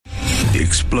The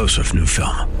explosive new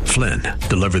film, Flynn,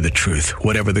 deliver the truth,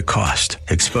 whatever the cost,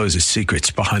 exposes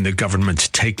secrets behind the government's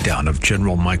takedown of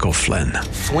General Michael Flynn.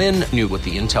 Flynn knew what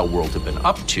the intel world had been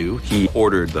up to. He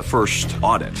ordered the first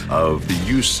audit of the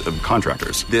use of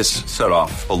contractors. This set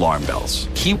off alarm bells.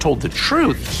 He told the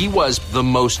truth. He was the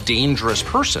most dangerous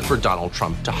person for Donald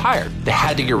Trump to hire. They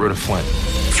had to get rid of Flynn.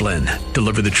 Flynn,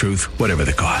 deliver the truth, whatever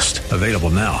the cost. Available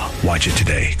now. Watch it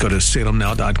today. Go to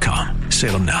salemnow.com.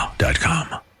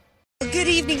 salemnow.com. Good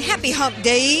evening. Happy Hump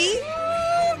Day.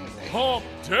 Hump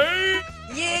Day?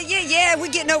 Yeah.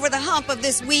 We're getting over the hump of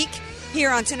this week here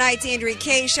on tonight's Andrea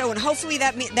Kaye Show, and hopefully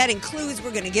that includes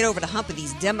we're going to get over the hump of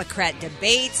these Democrat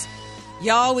debates.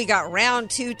 Y'all, we got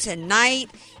round 2 tonight,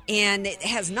 and it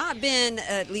has not been,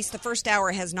 at least the first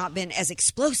hour has not been as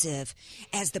explosive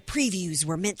as the previews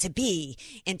were meant to be.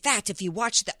 In fact, if you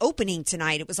watch the opening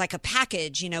tonight, it was like a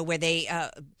package, where they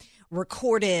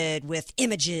recorded with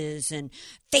images and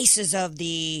faces of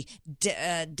the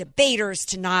debaters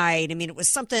tonight. I mean, it was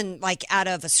something like out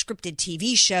of a scripted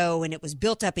TV show, and it was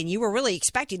built up, and you were really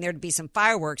expecting there to be some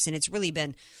fireworks, and it's really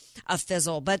been a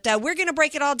fizzle. But we're going to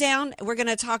break it all down. We're going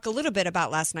to talk a little bit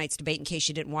about last night's debate in case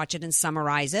you didn't watch it and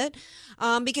summarize it.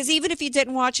 Because even if you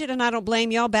didn't watch it, and I don't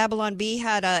blame y'all, Babylon Bee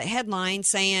had a headline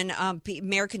saying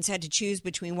Americans had to choose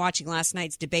between watching last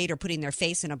night's debate or putting their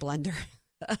face in a blender.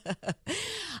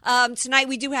 Tonight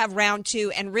we do have round 2,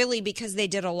 and really because they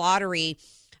did a lottery,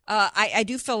 I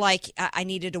do feel like I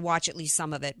needed to watch at least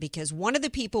some of it, because one of the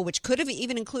people, which could have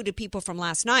even included people from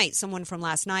last night, someone from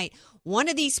last night, one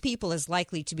of these people is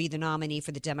likely to be the nominee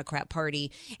for the Democrat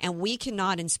Party, and we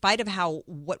cannot, in spite of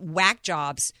what whack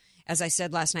jobs, as I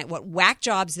said last night, what whack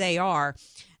jobs they are,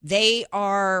 they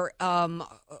have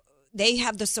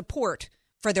the support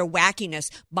for their wackiness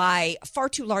by far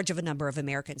too large of a number of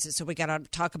Americans. And so we got to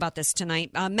talk about this tonight.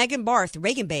 Megan Barth,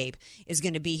 Reagan Babe, is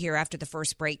going to be here after the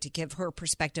first break to give her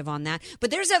perspective on that.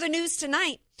 But there's other news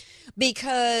tonight,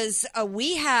 because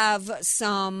we have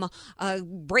some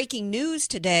breaking news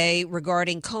today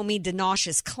regarding Comey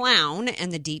Dinosh's clown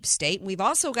and the deep state. We've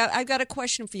also I've got a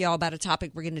question for y'all about a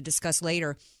topic we're going to discuss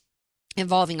later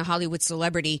involving a Hollywood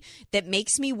celebrity that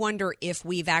makes me wonder if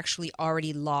we've actually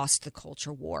already lost the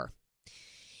culture war.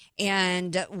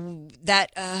 And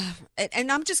that,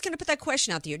 and I'm just going to put that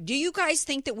question out there. Do you guys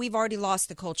think that we've already lost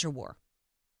the culture war?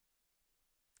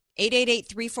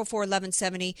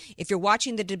 888-344-1170. If you're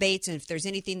watching the debates and if there's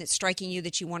anything that's striking you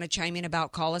that you want to chime in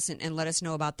about, call us and let us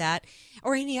know about that,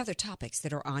 or any other topics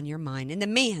that are on your mind. And the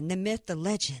man, the myth, the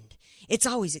legend, it's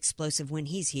always explosive when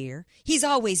he's here. He's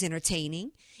always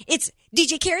entertaining. It's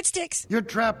DJ Carrot Sticks. You're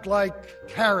trapped like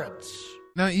carrots.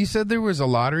 Now, you said there was a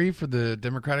lottery for the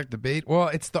Democratic debate. Well,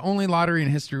 it's the only lottery in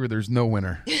history where there's no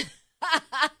winner.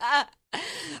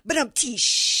 But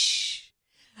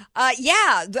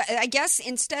yeah, I guess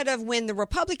instead of when the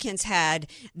Republicans had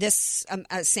this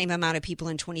same amount of people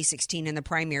in 2016 in the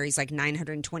primaries, like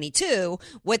 922,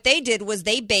 what they did was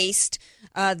they based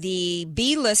the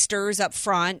B-listers up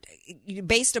front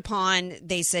based upon,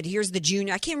 they said, here's the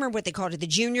junior, I can't remember what they called it, the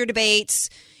junior debates,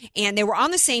 and they were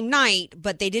on the same night,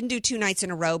 but they didn't do 2 nights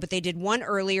in a row, but they did one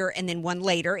earlier and then one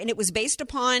later, and it was based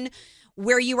upon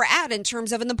where you were at in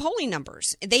terms of in the polling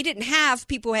numbers. They didn't have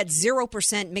people who had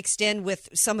 0% mixed in with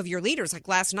some of your leaders. Like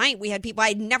last night, we had people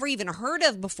I'd never even heard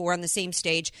of before on the same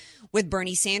stage with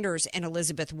Bernie Sanders and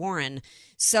Elizabeth Warren.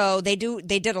 So they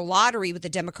did a lottery with the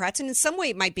Democrats, and in some way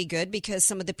it might be good because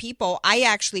some of the people I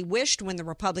actually wished when the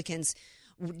Republicans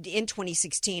in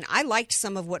 2016, I liked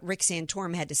some of what Rick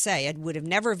Santorum had to say. I would have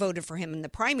never voted for him in the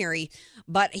primary,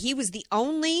 but he was the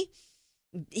only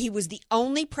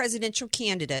presidential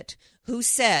candidate who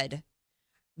said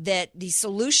that the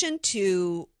solution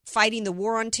to fighting the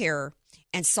war on terror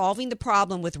and solving the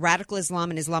problem with radical Islam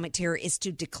and Islamic terror is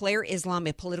to declare Islam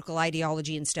a political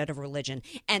ideology instead of religion.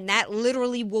 And that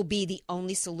literally will be the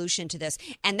only solution to this.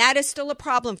 And that is still a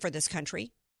problem for this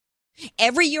country.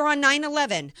 Every year on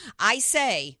 9/11, I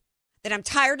say that I'm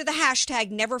tired of the hashtag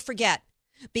never forget,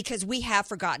 because we have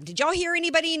forgotten. Did y'all hear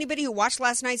anybody who watched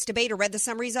last night's debate or read the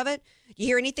summaries of it? You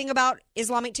hear anything about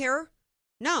Islamic terror?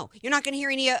 No, you're not going to hear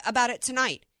any about it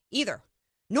tonight either.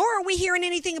 Nor are we hearing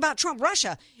anything about Trump,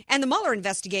 Russia, and the Mueller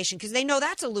investigation, because they know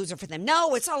that's a loser for them.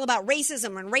 No, it's all about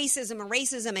racism and racism and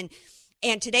racism.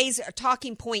 And today's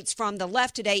talking points from the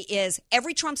left today is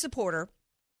every Trump supporter,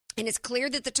 and it's clear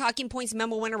that the talking points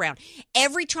memo went around.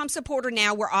 Every Trump supporter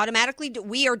now,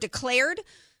 we are declared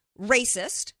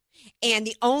racist. And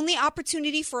the only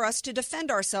opportunity for us to defend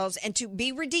ourselves and to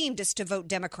be redeemed is to vote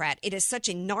Democrat. It is such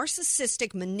a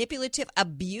narcissistic, manipulative,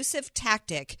 abusive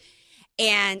tactic.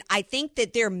 And I think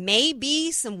that there may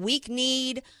be some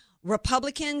weak-kneed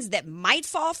Republicans that might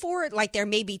fall for it, like there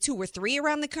may be 2 or 3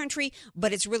 around the country,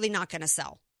 but it's really not going to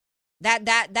sell. And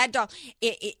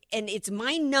it's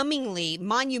mind-numbingly,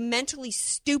 monumentally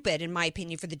stupid, in my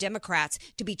opinion, for the Democrats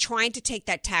to be trying to take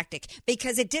that tactic,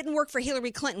 because it didn't work for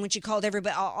Hillary Clinton when she called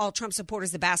everybody, all Trump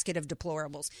supporters, the basket of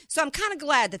deplorables. So I'm kind of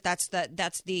glad that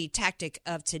that's the tactic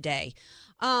of today.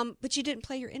 But you didn't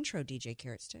play your intro, DJ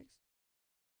Carrot Sticks.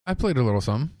 I played a little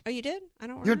something. Oh, you did? I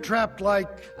don't remember. You're trapped like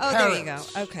Oh, carrots. there you go.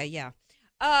 Okay, yeah.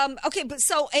 Okay, but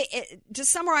so to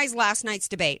summarize last night's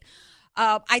debate,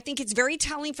 I think it's very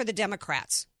telling for the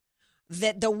Democrats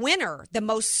that the winner, the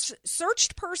most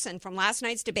searched person from last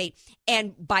night's debate,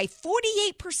 and by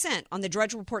 48% on the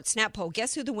Drudge Report Snap poll,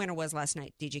 guess who the winner was last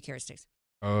night, DJ Carrot Sticks?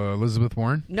 Elizabeth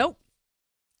Warren? Nope.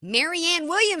 Marianne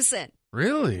Williamson.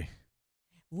 Really?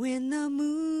 When the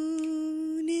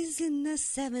moon is in the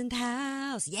 7th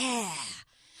house. Yeah.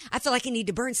 I feel like I need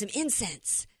to burn some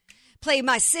incense. Play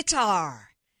my sitar.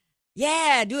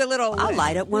 Yeah, do a little... I'll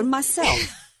light up one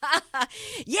myself.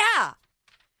 Yeah.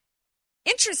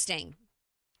 Interesting.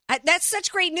 That's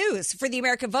such great news for the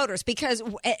American voters, because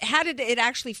how did it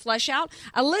actually flesh out?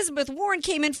 Elizabeth Warren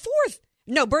came in 4th.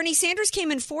 No, Bernie Sanders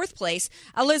came in 4th place.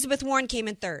 Elizabeth Warren came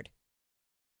in 3rd.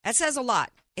 That says a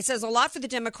lot. It says a lot for the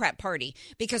Democrat Party,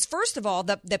 because first of all,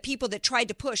 the people that tried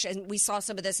to push, and we saw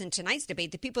some of this in tonight's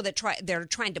debate, the people they're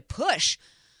trying to push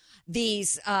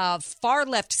these far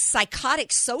left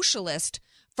psychotic socialists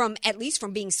from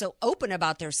being so open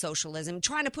about their socialism,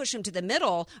 trying to push them to the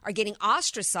middle, are getting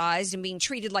ostracized and being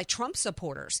treated like Trump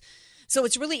supporters. So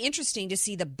it's really interesting to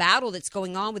see the battle that's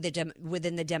going on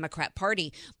within the Democrat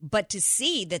Party, but to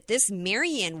see that this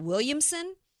Marianne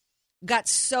Williamson got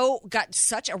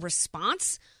such a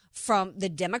response from the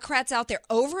Democrats out there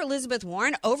over Elizabeth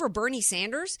Warren, over Bernie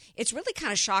Sanders, it's really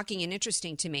kind of shocking and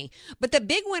interesting to me. But the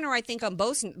big winner, I think, on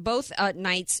both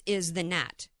nights is the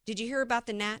Nat. Did you hear about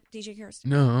the Nat, DJ Harris?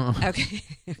 No. Okay.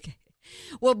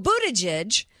 Well,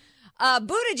 Buttigieg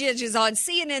is on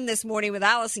CNN this morning with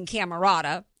Allison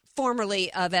Camerata,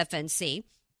 formerly of FNC.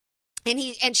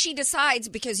 And she decides,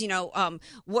 because,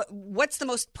 what's the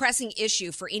most pressing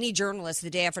issue for any journalist the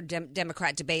day after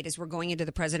Democrat debate as we're going into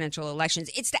the presidential elections?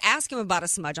 It's to ask him about a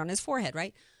smudge on his forehead,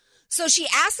 right? So she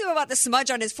asks him about the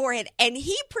smudge on his forehead, and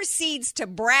he proceeds to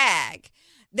brag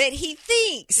that he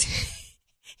thinks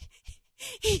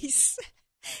he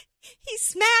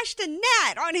smashed a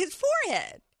gnat on his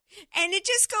forehead. And it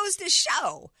just goes to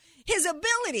show his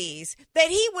abilities that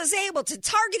he was able to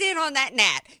target in on that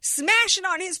gnat, smash it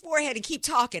on his forehead, and keep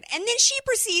talking. And then she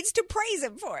proceeds to praise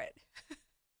him for it.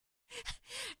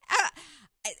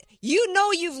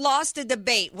 You've lost a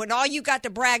debate when all you got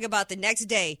to brag about the next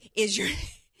day is your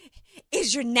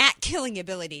gnat killing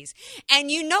abilities. And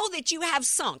you know that you have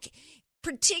sunk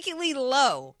particularly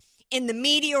low in the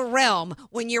media realm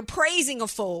when you're praising a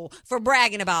fool for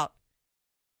bragging about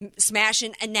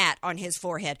smashing a gnat on his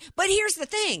forehead. But here's the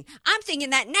thing. I'm thinking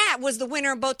that gnat was the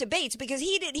winner in both debates, because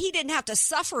he didn't have to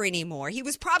suffer anymore. He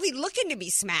was probably looking to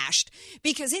be smashed,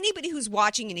 because anybody who's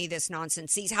watching any of this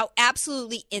nonsense sees how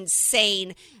absolutely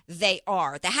insane they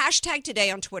are. The hashtag today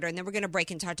on Twitter, and then we're going to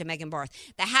break and talk to Megan Barth.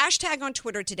 The hashtag on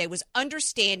Twitter today was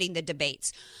understanding the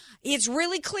debates. It's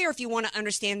really clear if you want to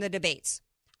understand the debates.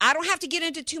 I don't have to get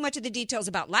into too much of the details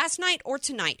about last night or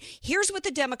tonight. Here's what the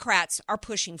Democrats are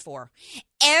pushing for.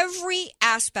 Every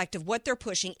aspect of what they're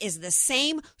pushing is the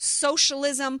same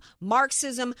socialism,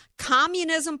 Marxism,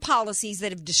 communism policies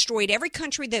that have destroyed every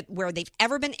country where they've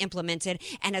ever been implemented,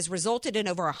 and has resulted in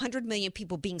over 100 million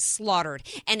people being slaughtered.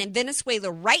 And in Venezuela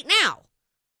right now,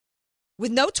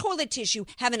 with no toilet tissue,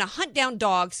 having to hunt down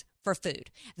dogs for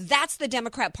food. That's the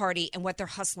Democrat Party and what they're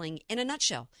hustling in a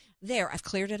nutshell. There, I've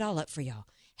cleared it all up for y'all.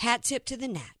 Hat tip to the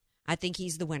Nat. I think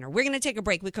he's the winner. We're going to take a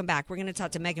break. We come back. We're going to talk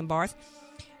to Megan Barth.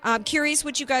 I'm curious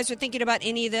what you guys are thinking about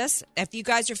any of this. If you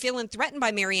guys are feeling threatened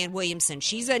by Marianne Williamson,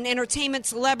 she's an entertainment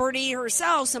celebrity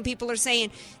herself. Some people are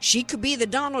saying she could be the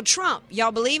Donald Trump.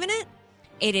 Y'all believe in it?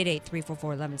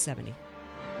 888-344-1170.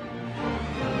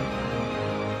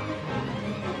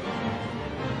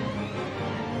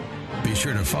 Be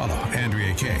sure to follow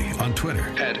Andrea Kaye on Twitter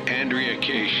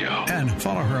 @AndreaKaye and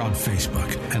follow her on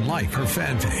Facebook and like her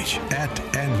fan page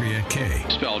 @AndreaKaye.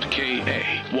 spelled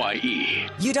Kaye.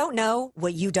 You don't know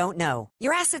what you don't know.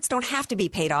 Your assets don't have to be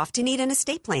paid off to need an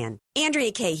estate plan.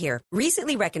 Andrea Kay here.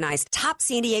 Recently recognized top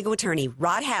San Diego attorney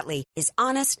Rod Hatley is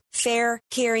honest, fair,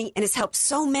 caring, and has helped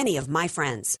so many of my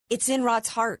friends. It's in Rod's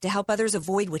heart to help others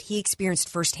avoid what he experienced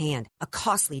firsthand, a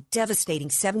costly, devastating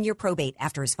 7-year probate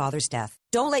after his father's death.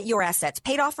 Don't let your assets,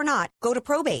 paid off or not, go to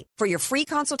probate. For your free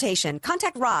consultation,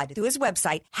 contact Rod through his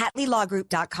website,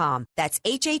 HatleyLawGroup.com. That's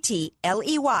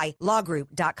HATLEY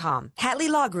lawgroup.com.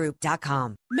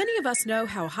 HatleyLawGroup.com. Many of us know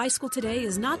how high school today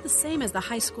is not the same as the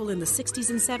high school in the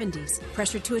 60s and 70s.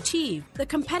 Pressure to achieve, the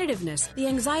competitiveness, the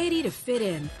anxiety to fit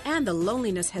in, and the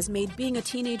loneliness has made being a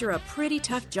teenager a pretty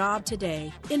tough job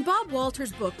today. In Bob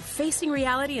Walter's book, Facing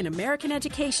Reality in American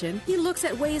Education, he looks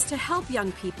at ways to help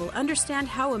young people understand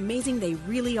how amazing they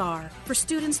really are, for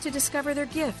students to discover their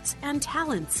gifts and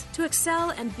talents, to excel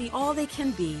and be all they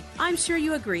can be. I'm sure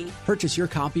you agree. Purchase your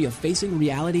copy of Facing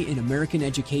Reality in American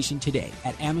Education today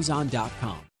at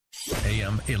Amazon.com.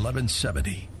 AM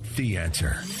 1170, The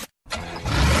Answer.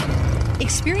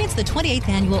 Experience the 28th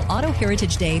Annual Auto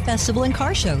Heritage Day Festival and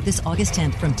Car Show this August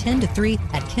 10th from 10 to 3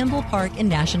 at Kimball Park in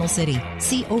National City.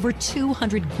 See over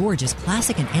 200 gorgeous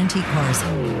classic and antique cars.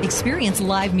 Experience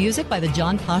live music by the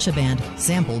John Pasha Band,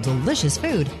 sample delicious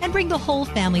food, and bring the whole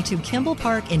family to Kimball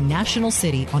Park in National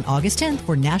City on August 10th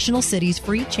for National City's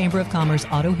free Chamber of Commerce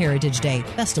Auto Heritage Day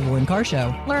Festival and Car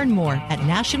Show. Learn more at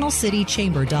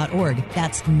nationalcitychamber.org.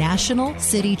 That's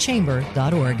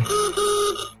nationalcitychamber.org.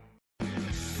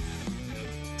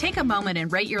 Take a moment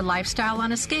and rate your lifestyle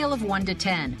on a scale of 1 to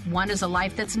 10. 1 is a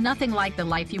life that's nothing like the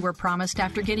life you were promised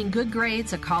after getting good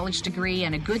grades, a college degree,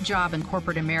 and a good job in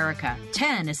corporate America.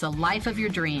 10 is the life of your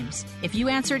dreams. If you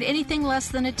answered anything less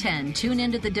than a 10, tune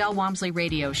into the Del Walmsley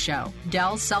Radio Show.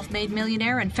 Del's self-made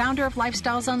millionaire and founder of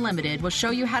Lifestyles Unlimited will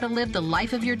show you how to live the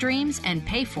life of your dreams and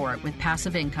pay for it with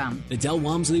passive income. The Del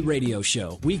Walmsley Radio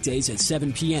Show, weekdays at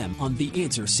 7 p.m. on The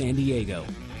Answer San Diego.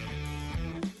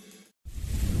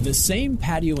 The same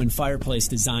patio and fireplace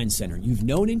design center you've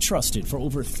known and trusted for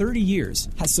over 30 years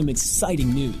has some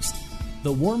exciting news.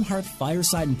 The Warm Hearth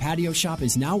Fireside and Patio Shop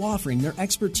is now offering their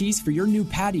expertise for your new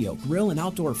patio, grill, and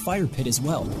outdoor fire pit as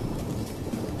well.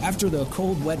 After the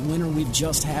cold, wet winter we've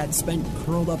just had spent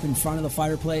curled up in front of the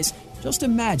fireplace, just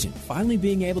imagine finally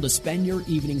being able to spend your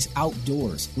evenings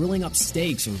outdoors, grilling up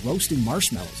steaks or roasting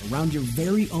marshmallows around your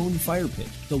very own fire pit.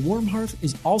 The Warm Hearth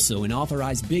is also an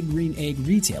authorized Big Green Egg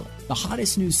retailer, the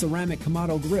hottest new ceramic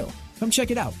Kamado grill. Come check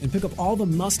it out and pick up all the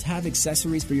must-have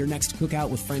accessories for your next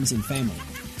cookout with friends and family.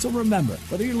 So remember,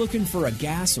 whether you're looking for a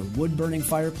gas or wood-burning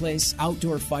fireplace,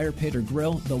 outdoor fire pit, or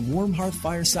grill, the Warm Hearth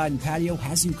Fireside and Patio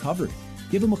has you covered.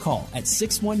 Give them a call at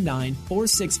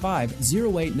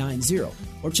 619-465-0890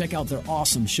 or check out their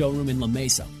awesome showroom in La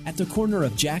Mesa at the corner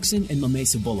of Jackson and La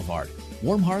Mesa Boulevard.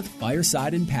 Warm Hearth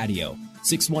Fireside and Patio,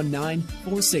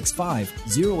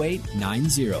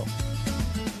 619-465-0890.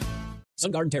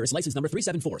 Sun Garden Terrace, license number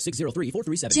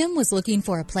 374-603-437. Jim was looking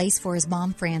for a place for his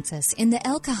mom, Frances, in the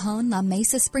El Cajon, La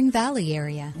Mesa, Spring Valley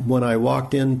area. When I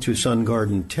walked into Sun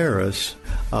Garden Terrace,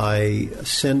 I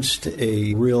sensed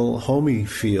a real homey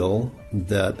feel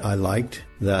that I liked,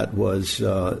 that was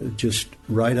just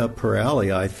right up her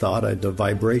alley, I thought. The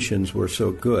vibrations were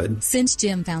so good. Since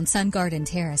Jim found Sun Garden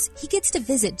Terrace, he gets to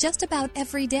visit just about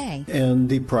every day. And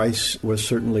the price was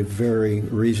certainly very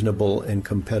reasonable and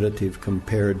competitive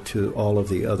compared to all of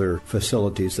the other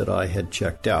facilities that I had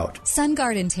checked out. Sun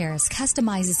Garden Terrace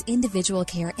customizes individual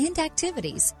care and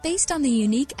activities based on the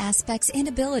unique aspects and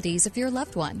abilities of your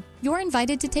loved one. You're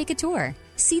invited to take a tour,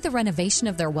 see the renovation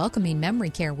of their welcoming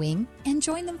memory care wing, and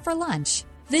join them for lunch.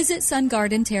 Visit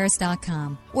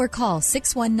sungardenterrace.com or call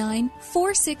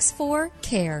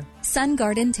 619-464-CARE. Sun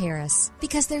Garden Terrace,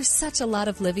 because there's such a lot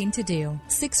of living to do.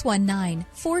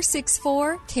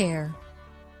 619-464-CARE.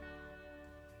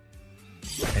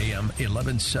 AM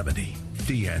 1170,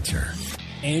 The Answer.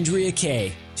 Andrea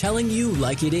Kay, telling you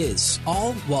like it is,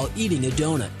 all while eating a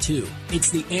donut, too. It's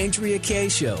the Andrea Kay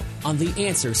Show on The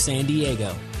Answer San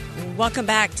Diego. Welcome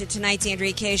back to tonight's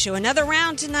Andrea Kay Show. Another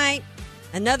round tonight,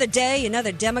 another day,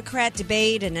 another Democrat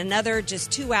debate, and another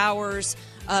just 2 hours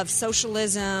of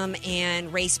socialism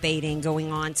and race baiting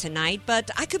going on tonight.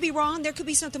 But I could be wrong. There could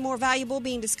be something more valuable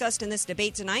being discussed in this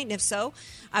debate tonight. And if so,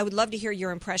 I would love to hear your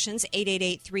impressions.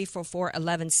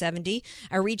 888-344-1170.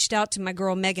 I reached out to my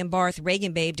girl Megan Barth,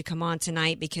 Reagan Babe, to come on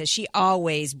tonight because she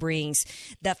always brings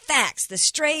the facts, the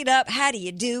straight up, how do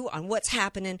you do on what's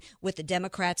happening with the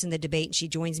Democrats in the debate. And she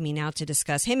joins me now to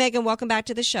discuss. Hey, Megan, welcome back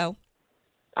to the show.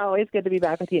 Always good to be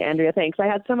back with you, Andrea. Thanks. I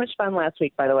had so much fun last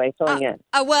week, by the way, filling in.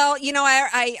 Well,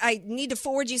 I need to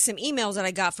forward you some emails that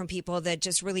I got from people that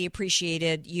just really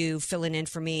appreciated you filling in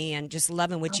for me and just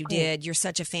loving what you did. You're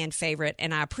such a fan favorite,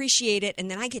 and I appreciate it. And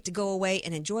then I get to go away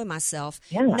and enjoy myself,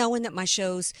 knowing that my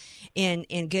show's in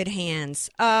good hands.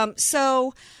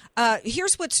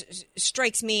 Here's what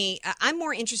strikes me. I'm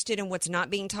more interested in what's not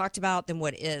being talked about than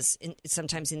what is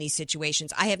sometimes in these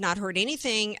situations. I have not heard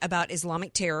anything about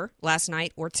Islamic terror last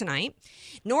night or tonight,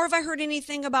 nor have I heard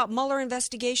anything about Mueller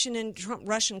investigation and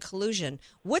Trump-Russian collusion.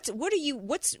 What's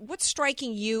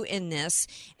striking you in this,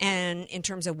 and in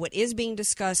terms of what is being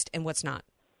discussed and what's not?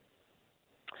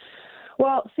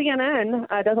 Well, CNN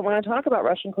doesn't want to talk about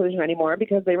Russian collusion anymore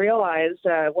because they realized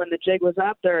when the jig was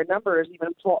up, their numbers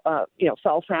even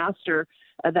fell faster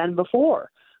than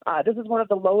before. This is one of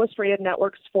the lowest rated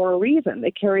networks for a reason. They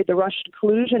carried the Russian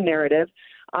collusion narrative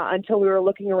until we were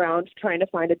looking around trying to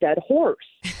find a dead horse.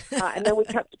 And then we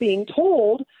kept being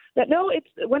told that, no, it's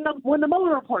when the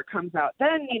Mueller report comes out,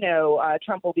 then,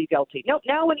 Trump will be guilty. Nope,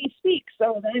 now when he speaks,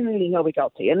 then he'll be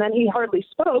guilty. And then he hardly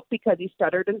spoke because he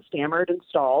stuttered and stammered and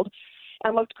stalled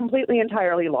and looked completely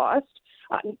entirely lost.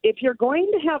 If you're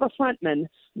going to have a frontman,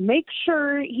 make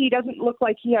sure he doesn't look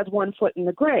like he has one foot in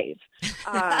the grave.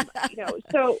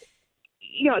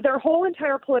 Their whole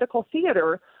entire political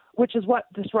theater, which is what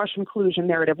this Russian collusion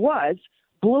narrative was,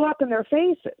 blew up in their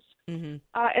faces. Mm-hmm.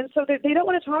 And so they don't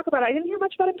want to talk about it. I didn't hear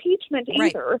much about impeachment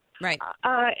either, right.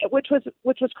 Which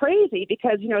was crazy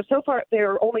because, so far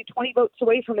they're only 20 votes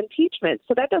away from impeachment.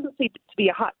 So that doesn't seem to be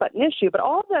a hot button issue. But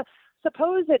all the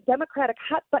supposed Democratic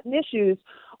hot button issues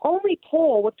only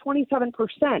poll with 27%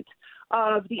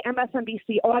 of the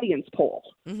MSNBC audience poll.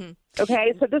 Mm-hmm.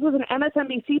 Okay, so this was an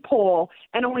MSNBC poll,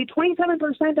 and only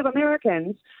 27% of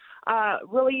Americans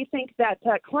really think that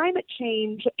climate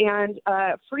change and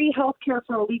free health care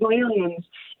for illegal aliens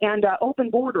and open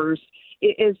borders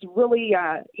is really,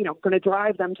 going to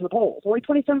drive them to the polls. Only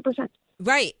 27%.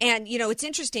 Right. And, it's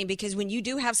interesting because when you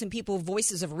do have some people,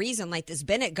 voices of reason, like this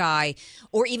Bennett guy,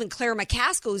 or even Claire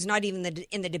McCaskill, who's not even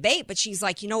in the debate, but she's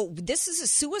like, this is a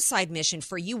suicide mission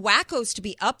for you wackos to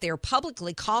be up there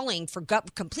publicly calling for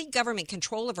complete government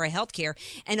control over health care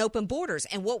and open borders.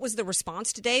 And what was the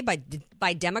response today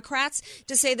by Democrats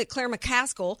to say that Claire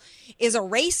McCaskill is a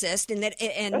racist and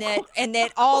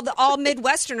that all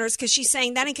Midwesterners, because she's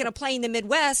saying that ain't going to play in the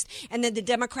Midwest. And then the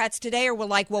Democrats today were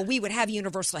like, well, we would have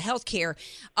universal health care,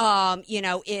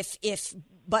 if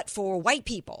but for white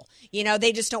people.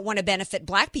 They just don't want to benefit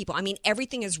black people. I mean,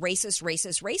 everything is racist.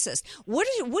 What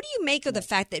do you make of the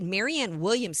fact that Marianne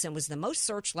Williamson was the most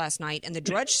searched last night, and the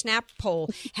Drudge Snap poll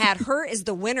had her as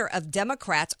the winner of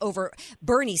Democrats over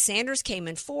Bernie Sanders came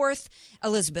in fourth,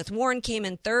 Elizabeth Warren came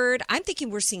in third? I'm thinking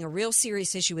we're seeing a real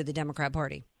serious issue with the Democrat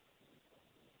Party.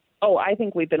 Oh, I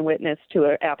think we've been witness to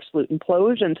an absolute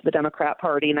implosion to the Democrat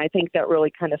Party, and I think that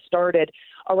really kind of started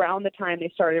around the time they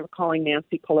started calling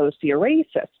Nancy Pelosi a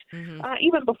racist,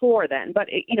 even before then. But,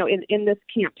 in this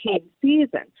campaign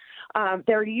season,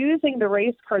 they're using the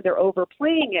race card. They're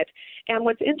overplaying it. And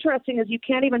what's interesting is you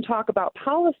can't even talk about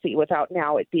policy without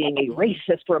now it being a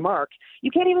racist remark.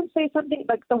 You can't even say something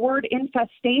like the word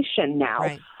infestation now.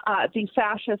 Right. The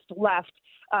fascist left.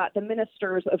 The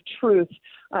ministers of truth,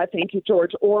 thank you,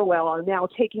 George Orwell, are now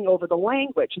taking over the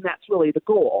language, and that's really the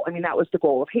goal. I mean, that was the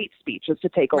goal of hate speech, is to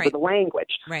take over the language.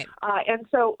 Right. And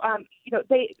so,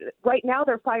 right now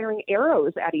they're firing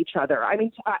arrows at each other. I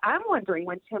mean, I'm wondering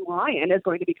when Tim Ryan is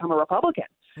going to become a Republican.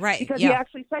 Right. Because he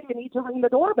actually said you need to ring the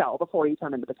doorbell before you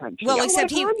come into the country. Well,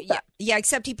 except he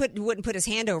wouldn't put his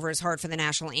hand over his heart for the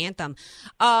national anthem.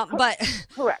 But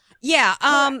correct. Yeah.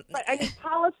 But I mean,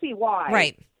 policy-wise.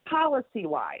 Right.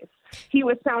 Policy-wise, he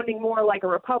was sounding more like a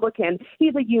Republican.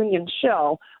 He's a union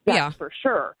shill, that's for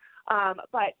sure.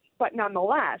 But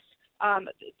nonetheless,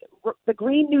 the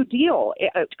Green New Deal,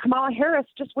 Kamala Harris,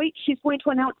 just wait, she's going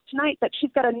to announce tonight that she's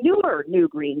got a new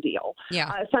Green Deal,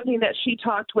 something that she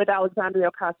talked with Alexandria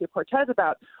Ocasio-Cortez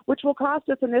about, which will cost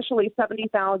us initially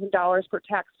 $70,000 per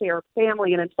taxpayer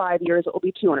family, and in 5 years it will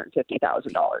be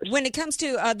 $250,000. When it comes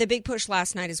to the big push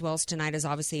last night as well as tonight is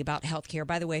obviously about health care.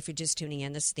 By the way, if you're just tuning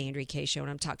in, this is the Andrea Kaye Show,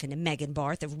 and I'm talking to Megan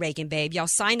Barth of Reagan Babe. Y'all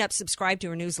sign up, subscribe to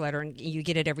her newsletter, and you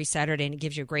get it every Saturday, and it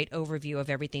gives you a great overview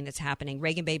of everything that's happening.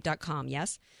 ReaganBabe.com.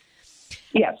 Yes?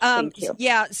 Yes, thank you.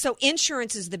 Yeah, so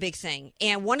insurance is the big thing.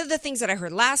 And one of the things that I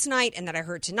heard last night and that I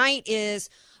heard tonight is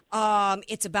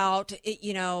it's about,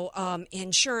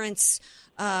 insurance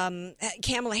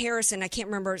Kamala Harris, and I can't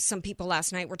remember, some people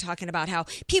last night were talking about how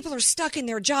people are stuck in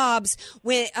their jobs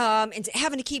and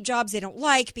having to keep jobs they don't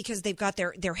like because they've got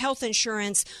their health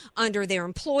insurance under their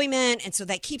employment, and so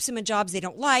that keeps them in jobs they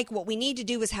don't like. What we need to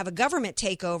do is have a government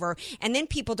takeover, and then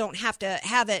people don't have to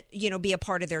have it, be a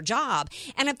part of their job.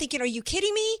 And I'm thinking, are you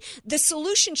kidding me? The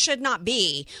solution should not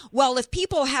be, well, if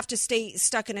people have to stay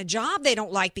stuck in a job they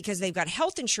don't like because they've got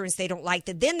health insurance they don't like,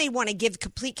 that then they want to give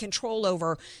complete control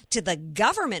over to the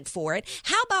government for it.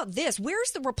 How about this?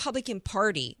 Where's the Republican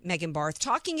Party, Megan Barth,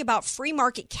 talking about free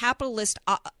market capitalist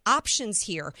options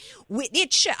here?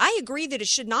 I agree that it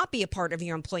should not be a part of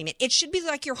your employment. It should be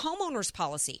like your homeowner's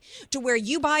policy, to where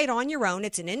you buy it on your own.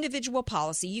 It's an individual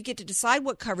policy. You get to decide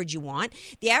what coverage you want.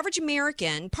 The average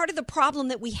American, part of the problem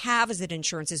that we have is that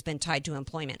insurance has been tied to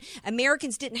employment.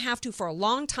 Americans didn't have to, for a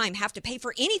long time, have to pay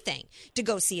for anything to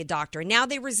go see a doctor. And now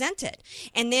they resent it.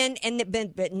 And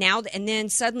then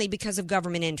suddenly, because of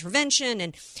government intervention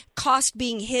and cost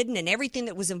being hidden and everything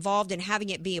that was involved in having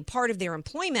it be a part of their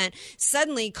employment,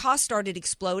 suddenly costs started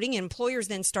exploding, and employers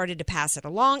then started to pass it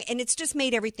along, and it's just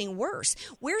made everything worse.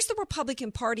 Where's the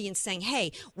Republican Party in saying,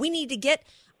 hey, we need to get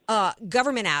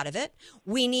government out of it.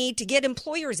 We need to get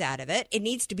employers out of it. It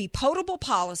needs to be potable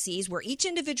policies where each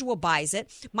individual buys it.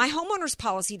 My homeowner's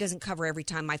policy doesn't cover every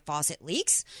time my faucet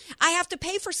leaks. I have to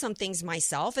pay for some things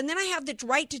myself, and then I have the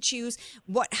right to choose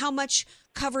how much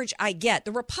coverage I get.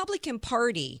 The Republican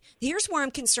Party, here's where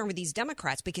I'm concerned with these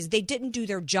Democrats, because they didn't do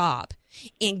their job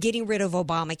in getting rid of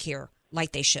Obamacare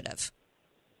like they should have.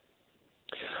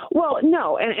 Well,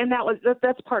 no, and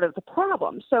that's part of the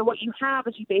problem. So what you have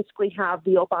is you basically have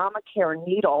the Obamacare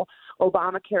needle.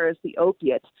 Obamacare is the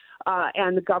opiate,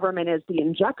 and the government is the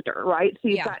injector, right? So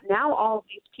you've got now all of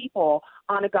these people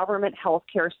on a government health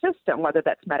care system, whether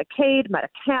that's Medicaid,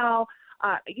 Medi-Cal,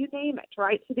 you name it,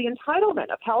 right? So the entitlement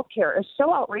of health care is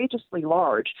so outrageously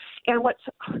large. And what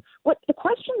the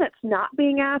question that's not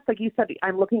being asked, like you said,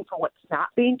 I'm looking for what's not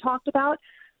being talked about.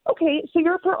 Okay, so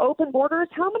you're for open borders.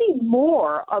 How many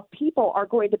more of people are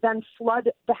going to then flood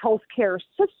the healthcare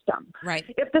system? Right.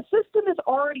 If the system is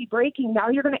already breaking, now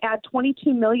you're going to add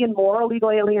 22 million more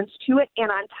illegal aliens to it, and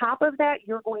on top of that,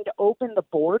 you're going to open the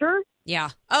border? Yeah.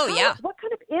 Oh, yeah. What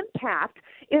kind of impact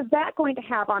is that going to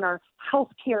have on our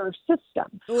healthcare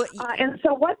system? And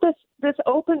so what this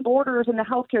open borders in the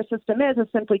healthcare system is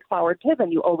simply Cloward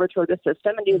Piven. You overthrow the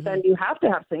system, and then you have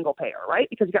to have single payer, right?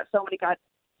 Because you got so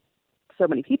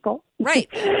many people. Right.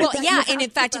 Well, yeah. And in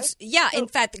fact,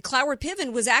 Cloward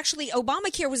Piven was actually,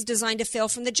 Obamacare was designed to fail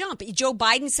from the jump. Joe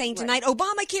Biden saying tonight,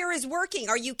 Obamacare is working.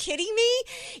 Are you kidding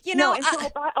me? So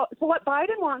what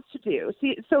Biden wants to do,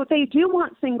 so they do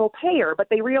want single payer, but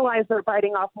they realize they're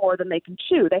biting off more than they can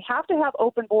chew. They have to have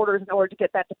open borders in order to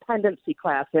get that dependency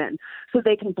class in, so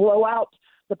they can blow out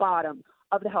the bottom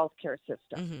of the healthcare system.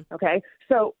 Mm-hmm. Okay.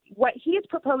 So what he is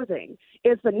proposing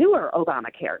is the newer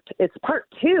Obamacare. It's part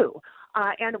 2.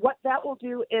 And what that will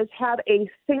do is have a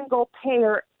single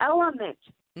payer element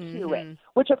to it,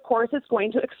 which of course is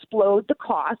going to explode the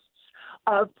costs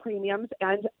of premiums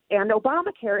and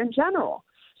Obamacare in general.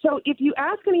 So if you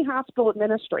ask any hospital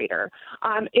administrator,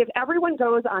 if everyone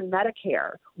goes on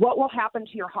Medicare, what will happen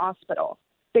to your hospital?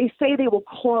 They say they will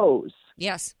close.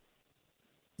 Yes.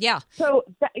 Yeah. So,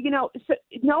 so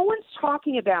no one's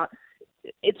talking about,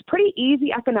 it's pretty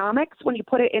easy economics when you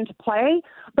put it into play,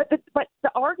 but the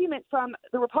argument from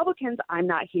the Republicans I'm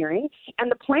not hearing,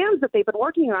 and the plans that they've been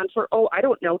working on for,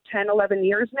 10, 11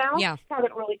 years now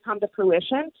haven't really come to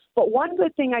fruition. But one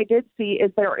good thing I did see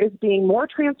is there is being more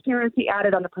transparency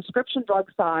added on the prescription drug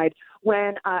side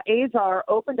when Azar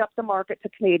opened up the market to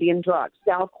Canadian drugs.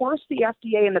 Now, of course, the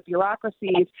FDA and the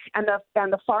bureaucracies and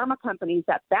the pharma companies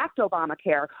that backed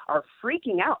Obamacare are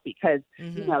freaking out because,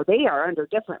 they are under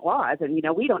different laws and,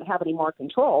 we don't have any more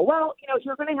control. Well,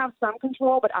 you're going to have some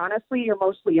control, but honestly, you're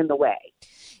mostly in the way.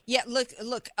 Yeah, look,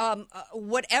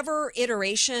 whatever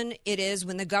iteration it is,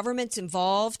 when the government's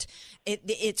involved,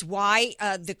 it's why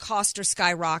the costs are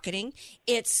skyrocketing.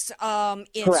 It's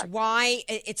why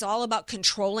it's all about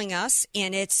controlling us,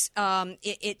 and it's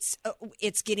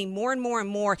getting more and more and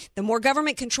more. The more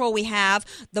government control we have,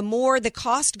 the more the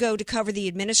costs go to cover the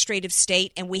administrative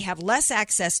state, and we have less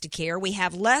access to care. We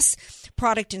have less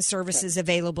product and services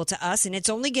available to us, and it's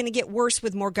only going to get worse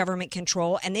with more government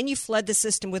control. And then you flood the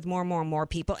system with more and more and more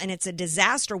people, and it's a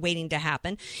disaster waiting to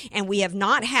happen. And we have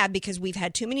not had, because we've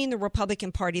had too many in the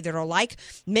Republican Party that are like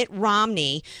Mitt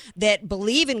Romney, that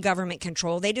believe in government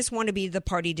control. They just want to be the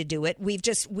party to do it. We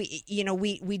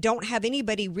don't have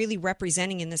anybody really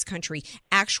representing in this country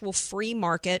actual free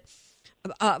market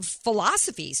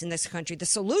philosophies in this country. The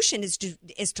solution is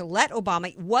to let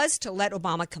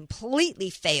Obama completely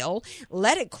fail,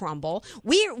 let it crumble.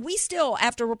 We still,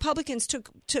 after Republicans took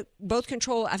both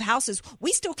control of houses,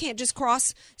 we still can't just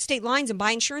cross state lines and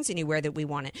buy insurance anywhere that we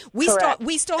want it. We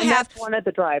still and have that's one of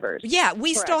the drivers. Yeah,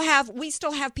 we Correct.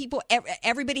 still have people.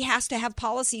 Everybody has to have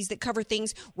policies that cover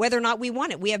things whether or not we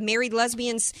want it. We have married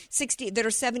lesbians 60 that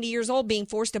are 70 years old being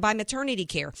forced to buy maternity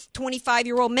care.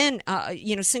 25-year-old men,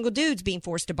 single dudes being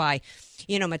forced to buy,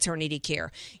 maternity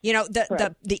care.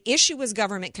 The issue is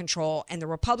government control, and the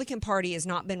Republican Party has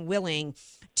not been willing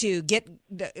to get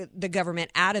the government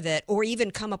out of it or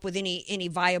even come up with any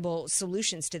viable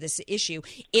solutions to this issue.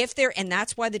 And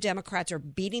that's why the Democrats are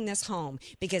beating this home,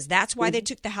 because that's why they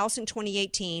took the House in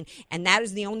 2018, and that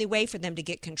is the only way for them to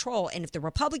get control. And if the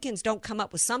Republicans don't come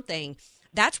up with something,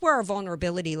 that's where our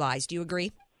vulnerability lies. Do you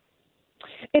agree?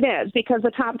 It is, because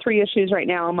the top three issues right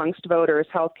now amongst voters,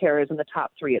 healthcare is in the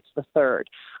top three. It's the third.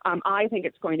 I think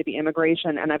it's going to be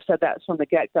immigration, and I've said that from the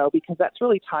get-go because that's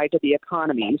really tied to the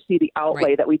economy. You see the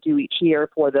outlay that we do each year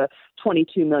for the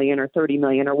 22 million or 30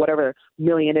 million or whatever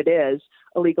million it is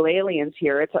illegal aliens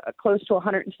here. It's close to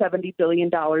 $170 billion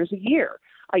a year.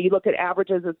 You look at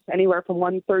averages, it's anywhere from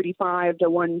 135 to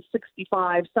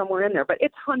 165, somewhere in there. But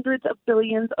it's hundreds of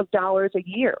billions of dollars a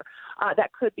year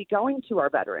that could be going to our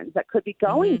veterans, that could be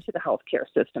going to the healthcare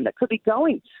system, that could be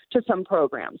going to some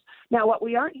programs. Now, what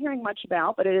we aren't hearing much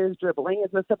about, but it is dribbling,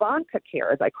 is the Savanka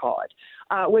care, as I call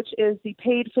it, which is the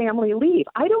paid family leave.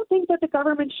 I don't think that the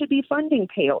government should be funding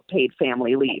paid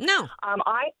family leave. No.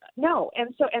 No.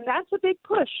 And that's a big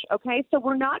push, okay? So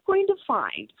we're not going to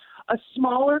find a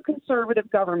smaller conservative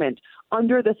government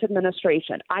under this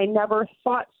administration. I never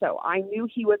thought so. I knew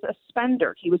he was a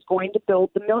spender. He was going to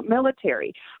build the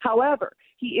military. However,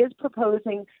 he is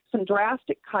proposing some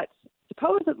drastic cuts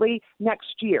supposedly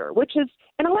next year, which is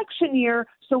an election year,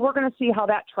 so we're going to see how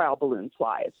that trial balloon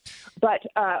flies. But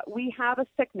we have a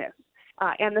sickness,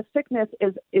 and the sickness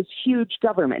is huge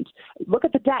government. Look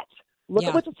at the debt. Look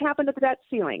at what just happened to the debt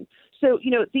ceiling. So,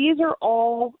 these are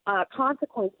all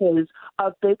consequences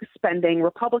of big spending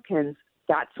Republicans.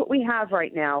 That's what we have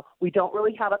right now. We don't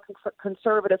really have a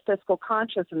conservative fiscal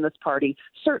conscience in this party.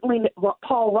 Certainly,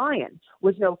 Paul Ryan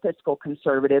was no fiscal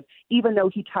conservative, even though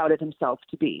he touted himself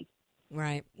to be.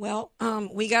 Right. Well,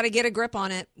 we got to get a grip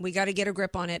on it. We got to get a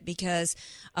grip on it because,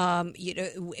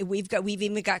 we've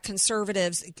even got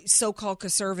conservatives, so-called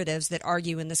conservatives, that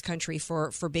argue in this country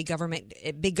for big government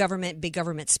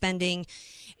spending,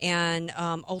 and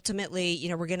ultimately,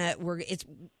 it's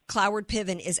Cloward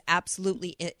Piven is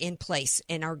absolutely in place,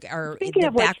 and our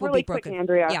the back will be broken. Quick,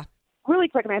 Andrea. Yeah. Really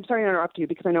quick, and I'm sorry to interrupt you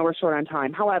because I know we're short on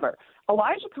time. However,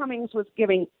 Elijah Cummings was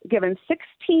given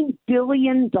 $16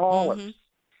 billion.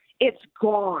 It's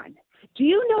gone. Do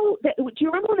you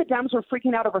remember when the Dems were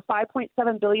freaking out over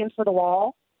 $5.7 billion for the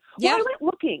wall? Yeah. Well, I went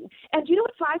looking, and do you know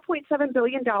what $5.7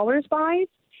 billion buys?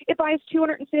 It buys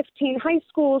 215 high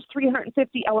schools,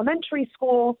 350 elementary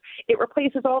schools. It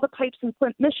replaces all the pipes in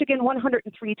Flint, Michigan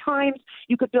 103 times.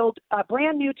 You could build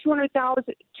brand new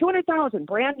 200,000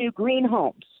 brand new green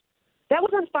homes. That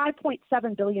was on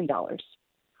 $5.7 billion.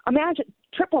 Imagine,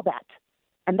 triple that.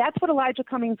 And that's what Elijah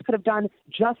Cummings could have done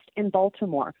just in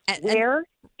Baltimore. Where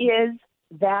is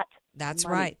that? That's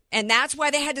money? right. And that's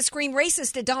why they had to scream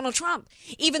racist at Donald Trump,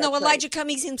 even though Elijah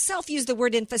Cummings himself used the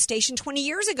word infestation 20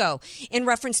 years ago in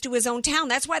reference to his own town.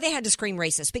 That's why they had to scream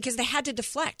racist, because they had to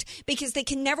deflect, because they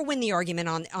can never win the argument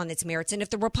on its merits. And if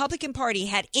the Republican Party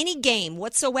had any game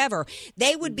whatsoever,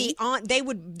 they would be they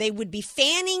would be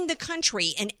fanning the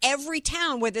country in every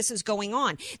town where this is going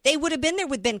on. They would have been there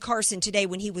with Ben Carson today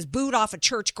when he was booed off of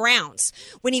church grounds,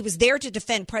 when he was there to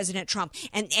defend President Trump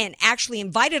and actually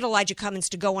invited Elijah Cummings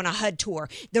to go on a HUD tour.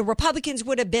 The Republicans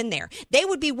would have been there. They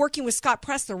would be working with Scott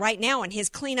Presler right now on his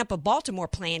cleanup of Baltimore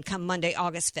plan come Monday,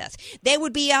 August 5th. They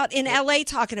would be out in L.A.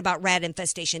 talking about rat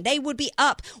infestation. They would be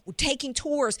up taking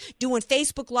tours, doing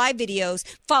Facebook Live videos,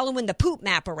 following the poop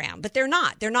map around. But they're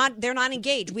not. They're not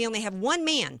engaged. We only have one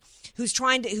man who's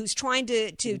trying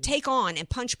to take on and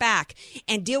punch back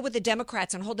and deal with the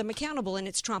Democrats and hold them accountable, and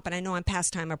it's Trump. And I know I'm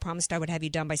past time. I promised I would have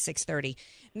you done by 6:30.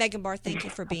 Megan Barth, thank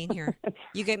you for being here.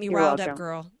 You get me riled up,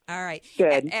 girl. All right.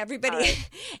 Good.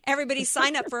 Everybody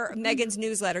sign up for Megan's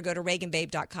newsletter. Go to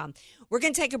ReaganBabe.com. We're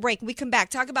going to take a break. When we come back,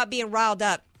 talk about being riled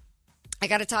up. I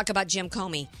got to talk about Jim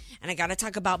Comey, and I got to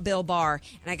talk about Bill Barr,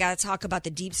 and I got to talk about the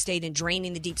deep state and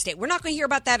draining the deep state. We're not going to hear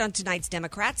about that on tonight's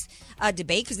Democrats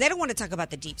debate because they don't want to talk about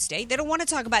the deep state. They don't want to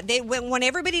talk about. They want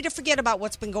everybody to forget about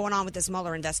what's been going on with this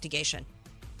Mueller investigation,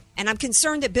 and I'm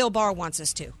concerned that Bill Barr wants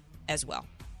us to as well.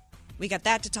 We got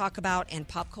that to talk about and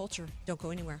pop culture. Don't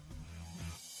go anywhere.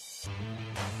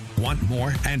 Want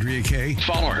more Andrea Kaye?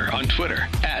 Follow her on Twitter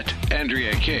at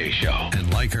Andrea Kaye Show.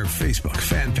 And like her Facebook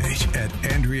fan page at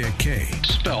Andrea Kaye.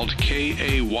 Spelled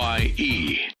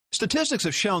Kaye. Statistics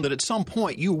have shown that at some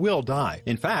point you will die.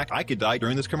 In fact, I could die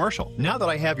during this commercial. Now that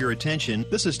I have your attention,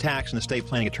 this is tax and estate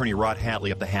planning attorney Rod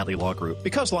Hatley of the Hatley Law Group.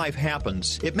 Because life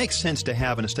happens, it makes sense to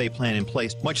have an estate plan in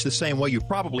place, much the same way you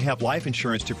probably have life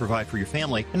insurance to provide for your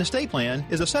family. An estate plan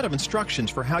is a set of instructions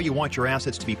for how you want your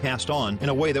assets to be passed on in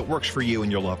a way that works for you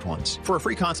and your loved ones. For a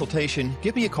free consultation,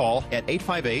 give me a call at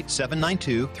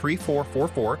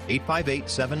 858-792-3444,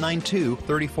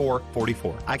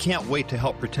 858-792-3444. I can't wait to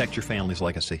help protect your family's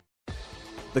legacy.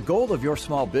 The goal of your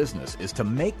small business is to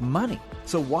make money.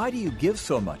 So why do you give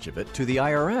so much of it to the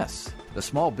IRS? The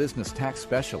small business tax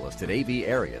specialists at AV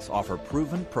Arias offer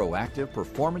proven, proactive,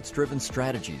 performance-driven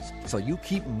strategies so you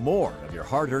keep more of your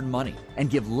hard-earned money and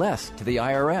give less to the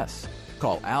IRS.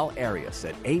 Call Al Arias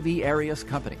at AV Arias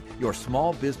Company, your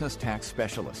small business tax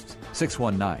specialists.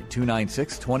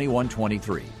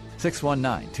 619-296-2123.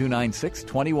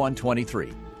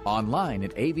 619-296-2123. Online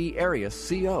at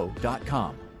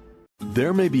avariasco.com.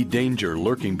 There may be danger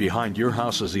lurking behind your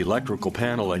house's electrical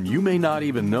panel and you may not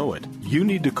even know it. You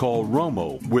need to call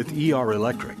Romo with ER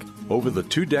Electric. Over the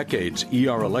 2 decades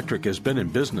ER Electric has been in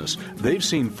business, they've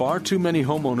seen far too many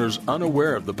homeowners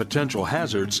unaware of the potential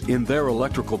hazards in their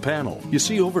electrical panel. You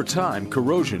see, over time,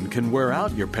 corrosion can wear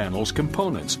out your panel's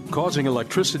components, causing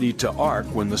electricity to arc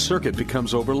when the circuit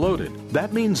becomes overloaded.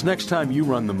 That means next time you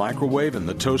run the microwave and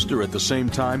the toaster at the same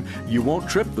time, you won't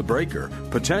trip the breaker,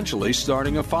 potentially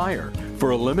starting a fire. For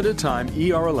a limited time,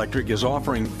 ER Electric is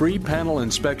offering free panel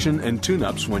inspection and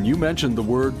tune-ups when you mention the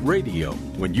word radio.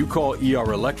 When you call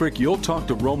ER Electric, you'll talk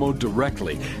to Romo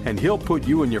directly, and he'll put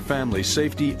you and your family's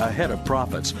safety ahead of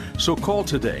profits. So call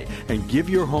today and give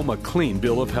your home a clean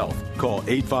bill of health. Call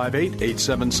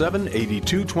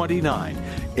 858-877-8229,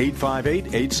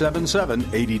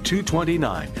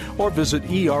 858-877-8229, or visit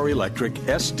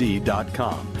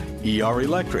erelectricsd.com. ER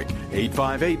Electric,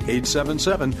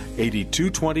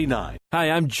 858-877-8229. Hi,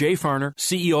 I'm Jay Farner,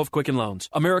 CEO of Quicken Loans,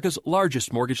 America's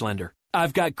largest mortgage lender.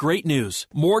 I've got great news.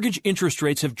 Mortgage interest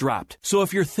rates have dropped. So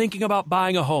if you're thinking about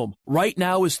buying a home, right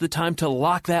now is the time to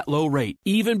lock that low rate,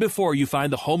 even before you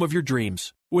find the home of your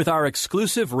dreams. With our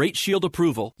exclusive Rate Shield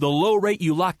approval, the low rate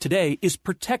you lock today is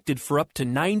protected for up to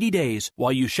 90 days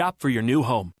while you shop for your new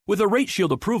home. With a Rate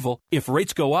Shield approval, if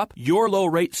rates go up, your low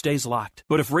rate stays locked.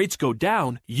 But if rates go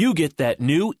down, you get that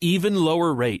new, even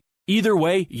lower rate. Either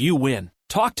way, you win.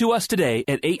 Talk to us today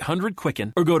at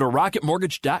 800-QUICKEN or go to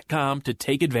rocketmortgage.com to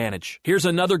take advantage. Here's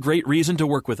another great reason to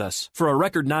work with us. For a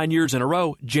record 9 years in a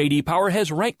row, J.D. Power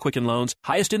has ranked Quicken Loans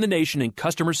highest in the nation in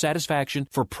customer satisfaction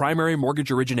for primary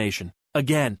mortgage origination.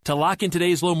 Again, to lock in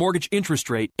today's low mortgage interest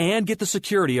rate and get the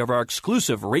security of our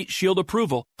exclusive Rate Shield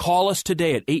approval, call us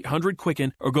today at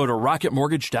 800-QUICKEN or go to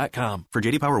rocketmortgage.com. For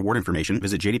J.D. Power award information,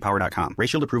 visit jdpower.com. Rate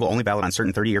Shield approval only valid on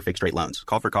certain 30-year fixed-rate loans.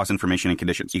 Call for cost information and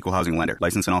conditions. Equal housing lender.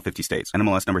 License in all 50 states.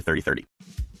 NMLS number 3030.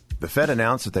 The Fed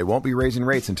announced that they won't be raising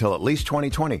rates until at least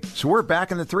 2020, so we're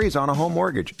back in the threes on a home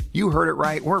mortgage. You heard it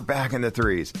right, we're back in the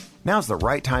threes. Now's the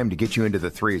right time to get you into the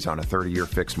threes on a 30-year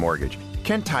fixed mortgage.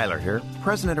 Ken Tyler here,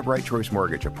 president of Right Choice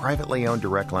Mortgage, a privately owned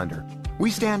direct lender. We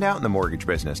stand out in the mortgage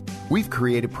business. We've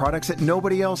created products that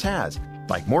nobody else has,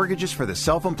 like mortgages for the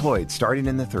self-employed starting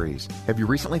in the threes. Have you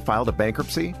recently filed a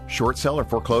bankruptcy, short sale, or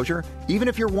foreclosure? Even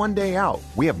if you're one day out,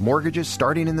 we have mortgages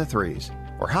starting in the threes.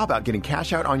 Or how about getting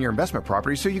cash out on your investment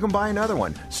property so you can buy another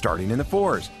one, starting in the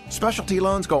fours? Specialty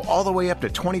loans go all the way up to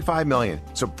 $25 million,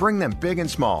 so bring them big and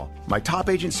small. My top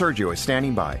agent Sergio is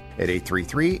standing by at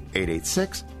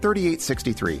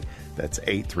 833-886-3863. That's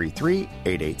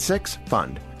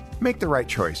 833-886-FUND. Make the right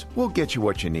choice. We'll get you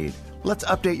what you need. Let's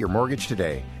update your mortgage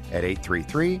today at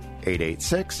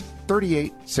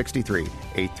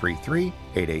 833-886-3863.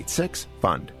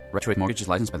 833-886-FUND. Right Choice Mortgage is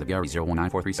licensed by the BRE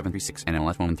 0194336 and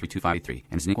NMLS 1132583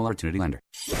 and is an equal opportunity lender.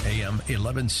 AM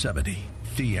 1170,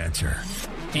 The Answer.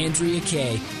 Andrea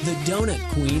Kaye, the donut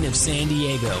queen of San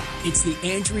Diego. It's the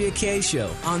Andrea Kaye Show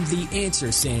on The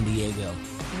Answer San Diego.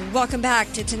 Welcome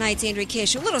back to tonight's Andrea Kaye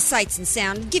Show. A little sights and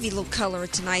sound. Give you a little color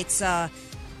of tonight's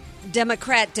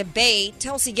Democrat debate.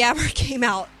 Tulsi Gabbard came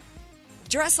out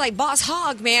dressed like Boss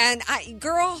Hogg, man.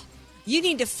 Girl, you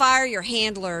need to fire your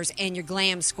handlers and your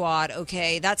glam squad,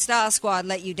 okay? That style squad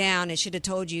let you down and should have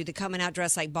told you that coming out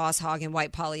dressed like Boss Hogg in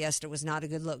white polyester was not a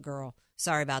good look, girl.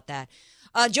 Sorry about that.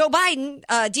 Joe Biden,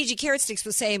 DJ Carrot Sticks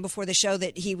was saying before the show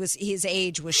that his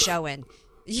age was showing.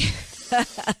 You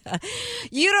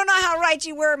don't know how right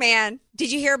you were, man.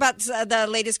 Did you hear about the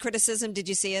latest criticism? Did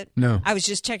you see it? No. I was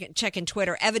just checking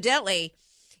Twitter. Evidently,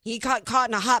 he caught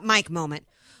in a hot mic moment.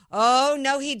 Oh,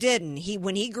 no, he didn't.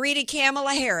 When he greeted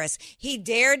Kamala Harris, he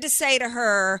dared to say to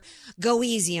her, "Go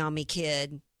easy on me,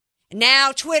 kid."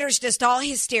 Now Twitter's just all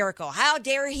hysterical. How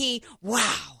dare he?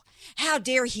 Wow. How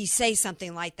dare he say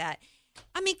something like that?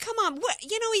 I mean, come on.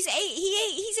 He's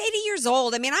 80 years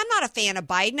old. I mean, I'm not a fan of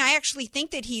Biden. I actually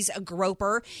think that he's a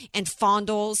groper and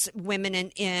fondles women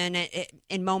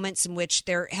in moments in which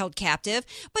they're held captive.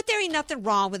 But there ain't nothing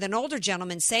wrong with an older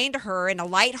gentleman saying to her in a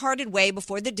lighthearted way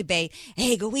before the debate,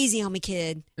 "Hey, go easy on me,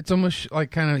 kid." It's almost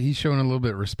like kind of he's showing a little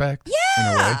bit of respect. Yeah.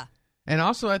 In a way. And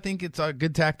also, I think it's a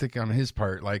good tactic on his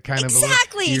part. Like, kind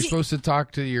exactly. You're supposed to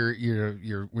talk to your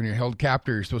when you're held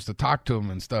captive. You're supposed to talk to them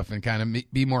and stuff, and kind of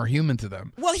be more human to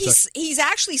them. Well, he's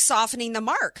actually softening the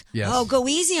mark. Yes. Oh, go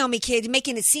easy on me, kid,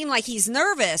 making it seem like he's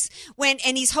nervous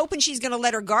and he's hoping she's going to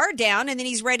let her guard down, and then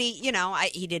he's ready.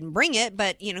 He didn't bring it,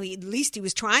 but at least he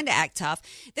was trying to act tough.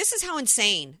 This is how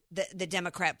insane the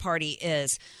Democrat Party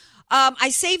is. I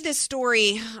saved this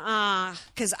story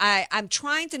because I'm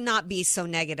trying to not be so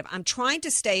negative. I'm trying to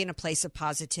stay in a place of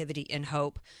positivity and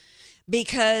hope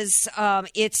because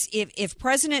it's if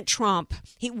President Trump,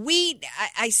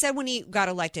 I said when he got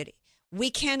elected, we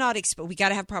got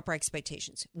to have proper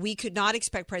expectations. We could not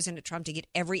expect President Trump to get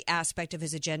every aspect of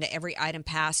his agenda, every item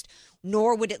passed,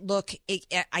 nor would it look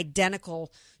identical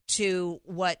to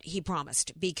what he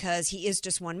promised, because he is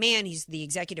just one man. He's the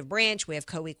executive branch. We have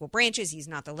co-equal branches. He's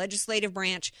not the legislative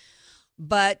branch.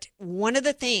 But one of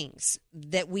the things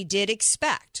that we did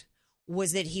expect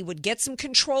was that he would get some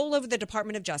control over the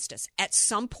Department of Justice at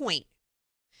some point.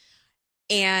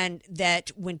 And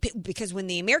that because when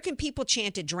the American people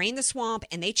chanted "drain the swamp"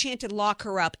 and they chanted "lock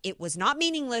her up," it was not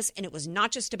meaningless, and it was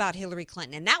not just about Hillary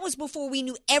Clinton. And that was before we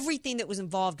knew everything that was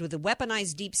involved with the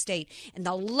weaponized deep state and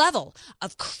the level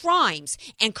of crimes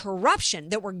and corruption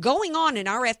that were going on in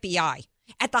our FBI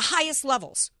at the highest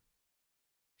levels.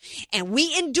 And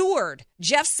we endured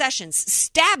Jeff Sessions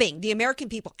stabbing the American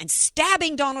people and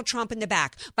stabbing Donald Trump in the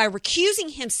back by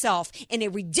recusing himself in a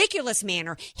ridiculous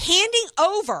manner, handing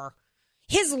over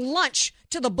his lunch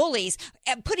to the bullies,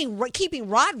 and keeping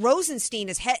Rod Rosenstein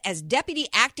as deputy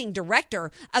acting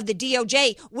director of the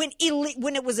DOJ when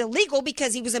it was illegal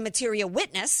because he was a material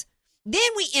witness. Then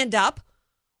we end up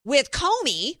with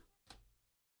Comey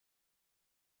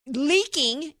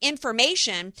leaking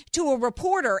information to a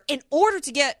reporter in order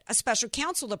to get a special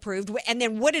counsel approved. And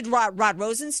then what did Rod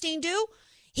Rosenstein do?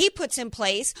 He puts in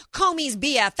place Comey's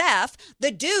BFF,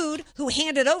 the dude who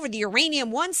handed over the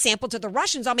uranium-1 sample to the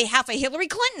Russians on behalf of Hillary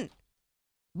Clinton,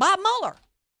 Bob Mueller.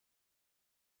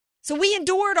 So we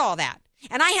endured all that.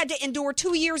 And I had to endure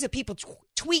 2 years of people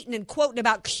tweeting and quoting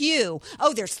about Q.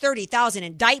 Oh, there's 30,000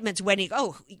 indictments waiting.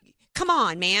 Oh, come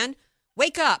on, man.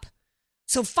 Wake up.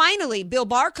 So finally, Bill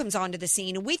Barr comes onto the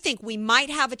scene, and we think we might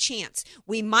have a chance.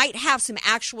 We might have some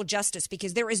actual justice,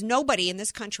 because there is nobody in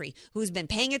this country who's been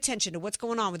paying attention to what's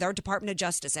going on with our Department of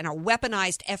Justice and our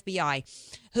weaponized FBI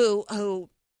who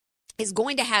is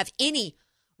going to have any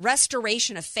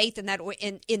restoration of faith in that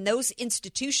in those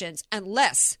institutions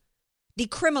unless the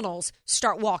criminals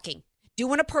start walking,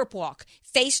 doing a perp walk,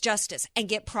 face justice, and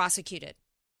get prosecuted.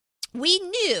 We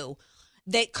knew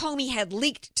that Comey had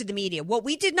leaked to the media. What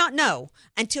we did not know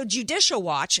until Judicial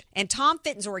Watch and Tom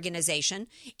Fitton's organization,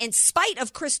 in spite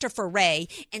of Christopher Wray,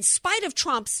 in spite of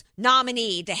Trump's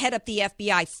nominee to head up the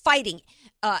FBI fighting,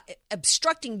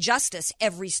 obstructing justice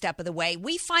every step of the way,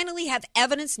 we finally have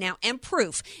evidence now and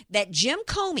proof that Jim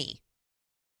Comey,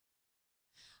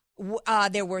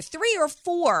 there were 3 or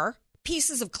 4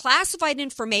 pieces of classified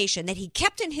information that he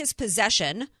kept in his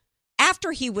possession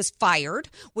after he was fired,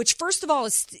 which first of all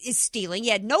is stealing. He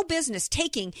had no business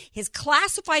taking his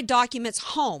classified documents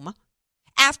home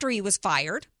after he was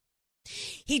fired.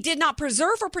 He did not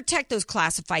preserve or protect those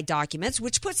classified documents,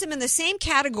 which puts him in the same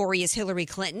category as Hillary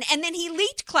Clinton. And then he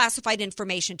leaked classified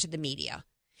information to the media.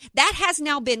 That has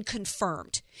now been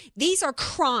confirmed. These are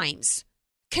crimes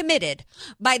committed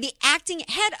by the acting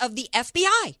head of the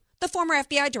FBI, the former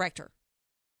FBI director.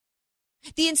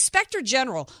 The inspector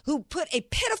general, who put a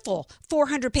pitiful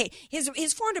 400-page, his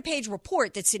 400-page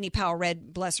report that Sidney Powell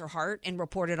read, bless her heart, and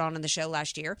reported on the show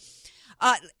last year,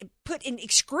 put in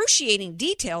excruciating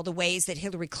detail the ways that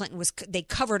Hillary Clinton they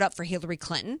covered up for Hillary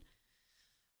Clinton.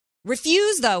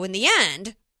 Refused, though, in the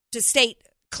end, to state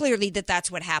clearly that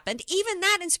that's what happened. Even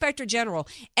that inspector general,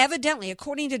 evidently,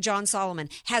 according to John Solomon,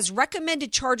 has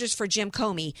recommended charges for Jim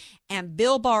Comey, and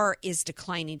Bill Barr is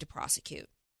declining to prosecute.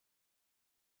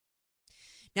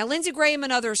 Now, Lindsey Graham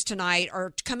and others tonight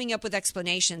are coming up with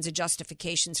explanations and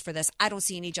justifications for this. I don't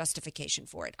see any justification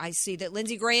for it. I see that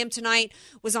Lindsey Graham tonight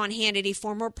was on Hannity,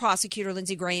 former prosecutor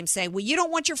Lindsey Graham, saying, well, you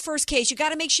don't want your first case. You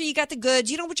got to make sure you got the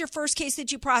goods. You don't want your first case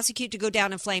that you prosecute to go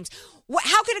down in flames.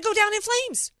 How can it go down in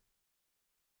flames?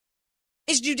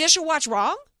 Is Judicial Watch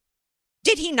wrong?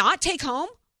 Did he not take home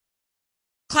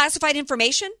classified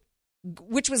information,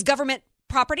 which was government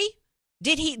property?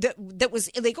 Did he that was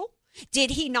illegal?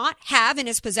 Did he not have in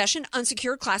his possession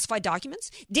unsecured classified documents?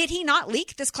 Did he not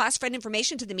leak this classified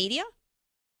information to the media?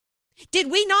 Did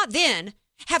we not then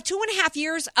have 2.5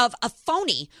 years of a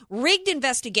phony, rigged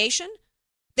investigation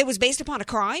that was based upon a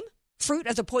crime, fruit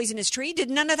of the poisonous tree? Did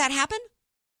none of that happen?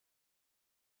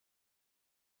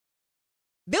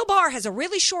 Bill Barr has a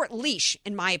really short leash,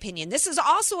 in my opinion. This is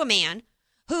also a man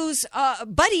who's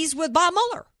buddies with Bob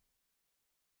Mueller,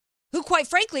 who, quite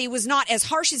frankly, was not as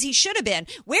harsh as he should have been.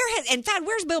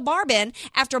 Where's Bill Barr been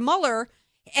after Mueller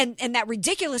and that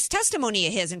ridiculous testimony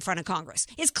of his in front of Congress?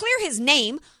 It's clear his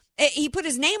name. He put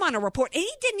his name on a report, and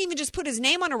he didn't even just put his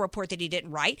name on a report that he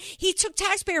didn't write. He took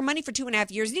taxpayer money for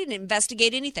 2.5 years. He didn't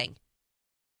investigate anything.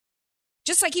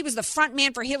 Just like he was the front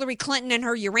man for Hillary Clinton and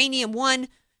her Uranium One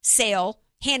sale,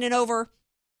 handing over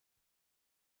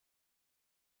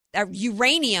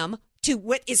uranium to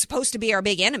what is supposed to be our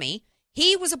big enemy.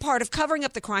 He was a part of covering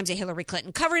up the crimes of Hillary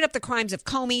Clinton, covering up the crimes of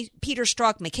Comey, Peter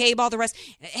Strzok, McCabe, all the rest.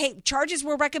 Hey, charges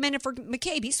were recommended for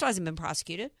McCabe. He still hasn't been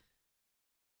prosecuted.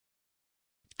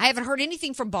 I haven't heard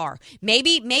anything from Barr.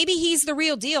 Maybe he's the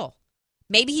real deal.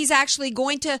 Maybe he's actually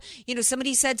going to,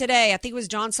 somebody said today, I think it was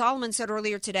John Solomon said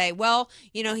earlier today, well,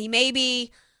 he may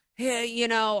be,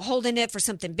 holding it for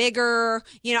something bigger.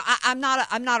 I'm not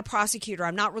a prosecutor.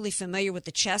 I'm not really familiar with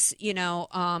the chess,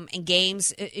 and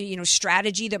games,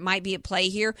 strategy that might be at play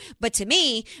here. But to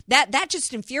me, that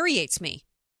just infuriates me.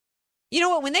 You know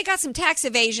what? When they got some tax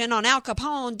evasion on Al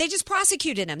Capone, they just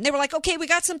prosecuted him. They were like, okay, we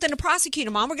got something to prosecute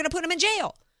him on. We're going to put him in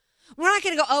jail. We're not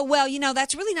going to go, oh, well,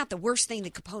 that's really not the worst thing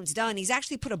that Capone's done. He's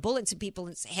actually put a bullet in some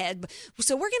people's head.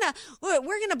 So we're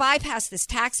going to bypass this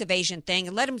tax evasion thing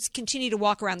and let him continue to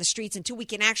walk around the streets until we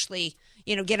can actually,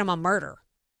 get him on murder.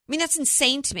 I mean, that's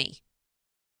insane to me.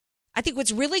 I think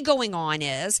what's really going on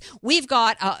is we've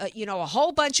got, a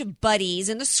whole bunch of buddies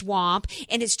in the swamp,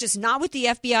 and it's just not what the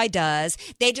FBI does.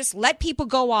 They just let people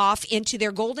go off into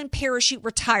their golden parachute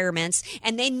retirements,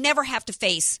 and they never have to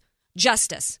face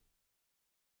justice.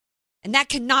 And that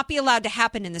cannot be allowed to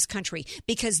happen in this country,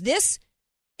 because this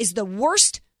is the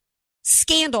worst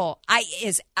scandal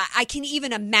I can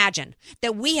even imagine,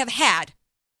 that we have had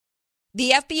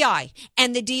the FBI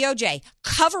and the DOJ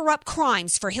cover up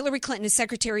crimes for Hillary Clinton as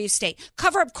Secretary of State,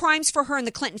 cover up crimes for her and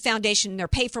the Clinton Foundation in their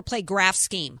pay-for-play graft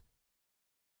scheme,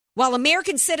 while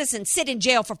American citizens sit in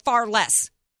jail for far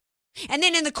less. And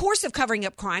then in the course of covering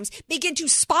up crimes, begin to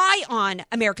spy on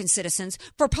American citizens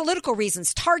for political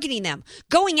reasons, targeting them,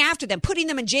 going after them, putting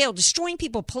them in jail, destroying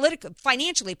people politically,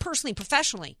 financially, personally,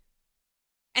 professionally.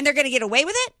 And they're going to get away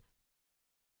with it?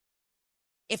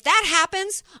 If that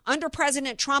happens under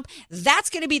President Trump, that's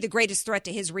going to be the greatest threat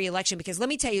to his reelection, because let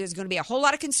me tell you, there's going to be a whole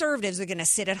lot of conservatives that are going to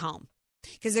sit at home.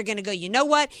 Because they're going to go, you know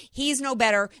what? He's no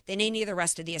better than any of the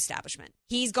rest of the establishment.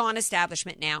 He's gone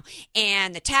establishment now.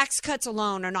 And the tax cuts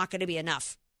alone are not going to be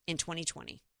enough in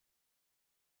 2020.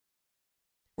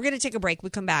 We're going to take a break. We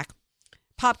come back.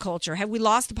 Pop culture. Have we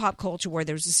lost the pop culture war?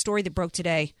 There was a story that broke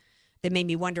today that made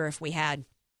me wonder if we had.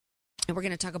 And we're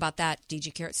going to talk about that.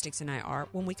 DJ Carrot Sticks and I are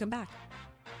when we come back.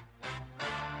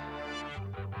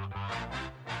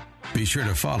 Be sure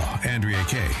to follow Andrea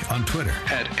Kaye on Twitter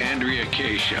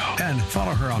 @AndreaKaye Show. And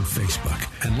follow her on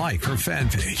Facebook and like her fan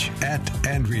page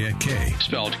 @AndreaKaye.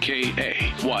 Spelled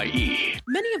Kaye.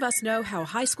 Many of us know how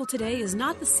high school today is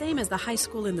not the same as the high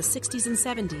school in the 60s and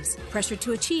 70s. Pressure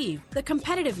to achieve, the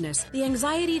competitiveness, the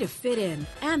anxiety to fit in,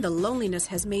 and the loneliness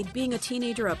has made being a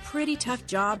teenager a pretty tough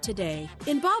job today.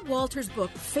 In Bob Walter's book,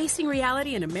 Facing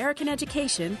Reality in American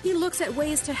Education, he looks at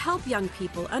ways to help young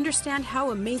people understand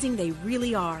how amazing they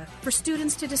really are. For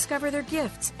students to discover their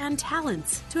gifts and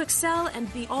talents, to excel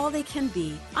and be all they can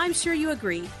be. I'm sure you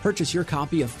agree. Purchase your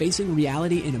copy of Facing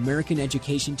Reality in American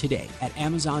Education today at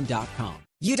Amazon.com.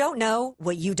 You don't know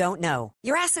what you don't know.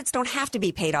 Your assets don't have to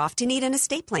be paid off to need an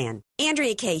estate plan.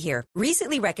 Andrea Kaye here.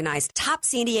 Recently recognized top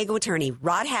San Diego attorney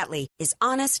Rod Hatley is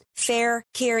honest, fair,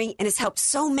 caring, and has helped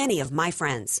so many of my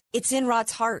friends. It's in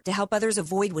Rod's heart to help others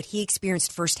avoid what he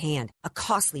experienced firsthand, a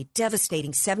costly,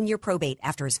 devastating 7-year probate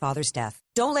after his father's death.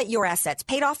 Don't let your assets,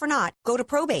 paid off or not, go to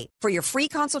probate. For your free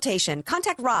consultation,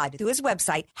 contact Rod through his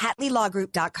website,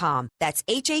 HatleyLawGroup.com. That's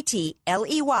HATLEY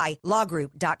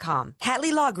lawgroup.com.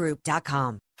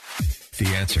 HatleyLawGroup.com.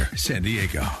 The Answer San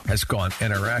Diego has gone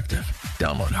interactive.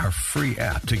 Download our free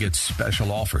app to get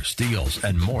special offers, deals,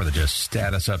 and more than just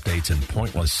status updates and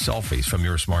pointless selfies from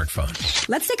your smartphone.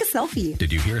 Let's take a selfie.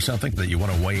 Did you hear something that you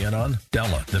want to weigh in on?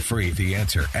 Download the free The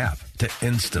Answer app to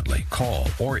instantly call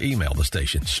or email the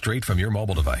station straight from your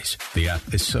mobile device. The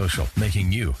app is social,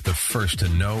 making you the first to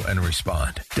know and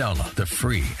respond. Download the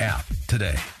free app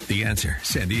today. The Answer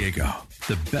San Diego,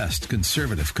 the best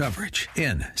conservative coverage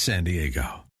in San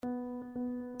Diego.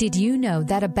 Did you know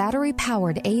that a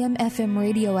battery-powered AM/FM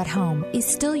radio at home is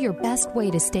still your best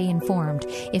way to stay informed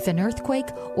if an earthquake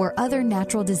or other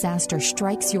natural disaster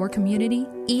strikes your community?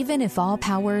 Even if all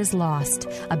power is lost,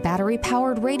 a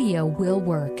battery-powered radio will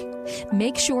work.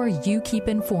 Make sure you keep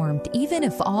informed even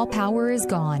if all power is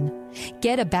gone.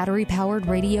 Get a battery-powered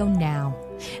radio now.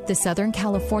 The Southern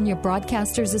California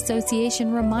Broadcasters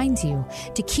Association reminds you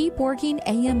to keep working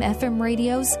AM/FM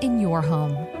radios in your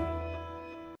home.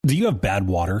 Do you have bad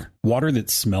water? Water that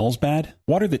smells bad?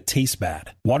 Water that tastes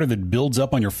bad? Water that builds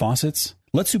up on your faucets?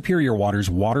 Let Superior Water's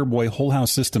Waterboy Whole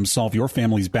House System solve your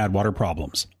family's bad water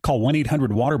problems. Call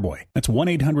 1-800-WATERBOY. That's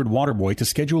 1-800-WATERBOY to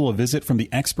schedule a visit from the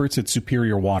experts at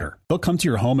Superior Water. They'll come to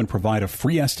your home and provide a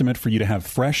free estimate for you to have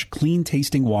fresh,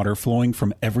 clean-tasting water flowing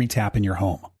from every tap in your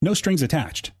home. No strings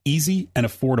attached. Easy and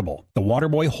affordable. The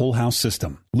Waterboy Whole House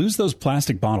System. Lose those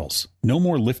plastic bottles. No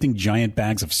more lifting giant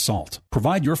bags of salt.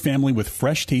 Provide your family with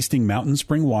fresh-tasting mountain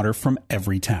spring water from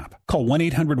every tap. Call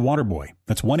 1-800-WATERBOY.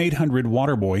 That's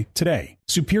 1-800-WATERBOY today.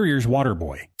 Superior's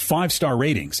Waterboy. 5-star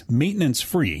ratings, maintenance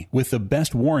free with the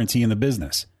best warranty in the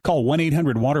business. Call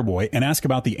 1-800-WATERBOY and ask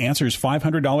about the Answer's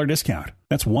 $500 discount.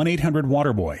 That's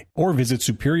 1-800-WATERBOY. Or visit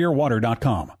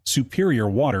SuperiorWater.com.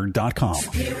 SuperiorWater.com.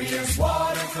 Superior's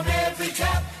water from every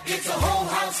tap. It's a whole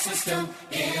house system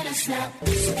in a snap.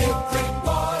 So get great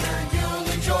water you'll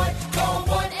enjoy. Call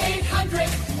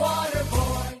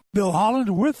 1-800-WATERBOY. Bill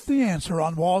Holland with The Answer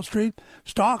on Wall Street.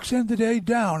 Stocks end the day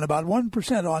down about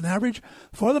 1% on average.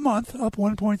 For the month, up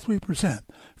 1.3%.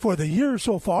 For the year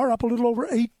so far, up a little over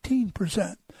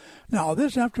 18%. Now,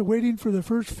 this after waiting for the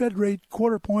first Fed rate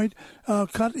quarter point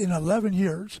cut in 11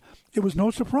 years. It was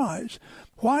no surprise.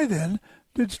 Why, then,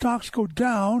 did stocks go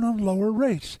down on lower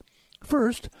rates?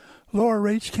 First, lower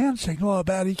rates can signal a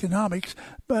bad economics,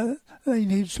 but they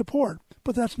need support.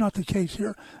 But that's not the case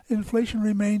here. Inflation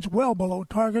remains well below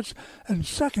targets. And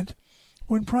second,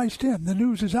 when priced in, the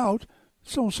news is out,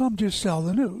 so some just sell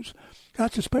the news.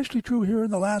 That's especially true here in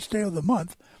the last day of the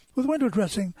month. With window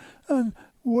dressing and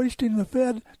wasting the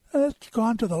Fed, it's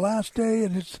gone to the last day,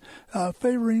 and it's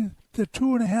favoring the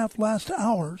 2.5 last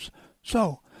hours.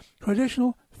 So,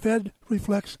 traditional Fed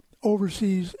reflects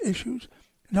overseas issues,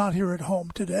 not here at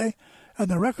home today. And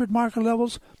the record market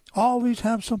levels always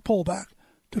have some pullback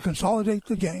to consolidate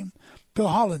the game. Bill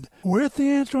Holland with The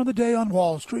Answer on the day on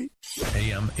Wall Street.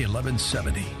 AM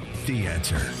 1170, The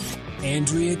Answer.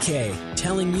 Andrea Kaye,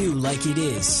 telling you like it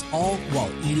is, all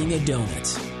while eating a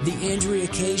donut. The Andrea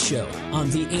Kaye Show on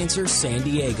The Answer San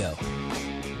Diego.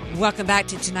 Welcome back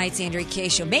to tonight's Andrea Kaye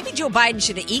Show. Maybe Joe Biden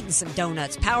should have eaten some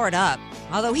donuts, powered up.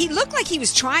 Although he looked like he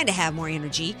was trying to have more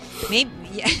energy.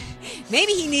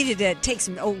 Maybe he needed to take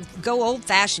go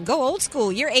old-fashioned, go old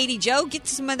school. You're 80, Joe. Get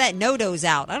some of that No-Dos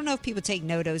out. I don't know if people take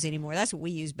No-Dos anymore. That's what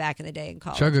we used back in the day in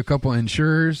college. Chug a couple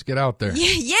insurers. Get out there.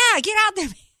 Yeah, get out there.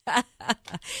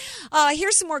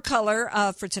 Here's some more color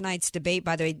for tonight's debate.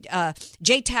 By the way,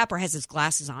 Jay Tapper has his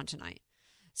glasses on tonight,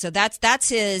 so that's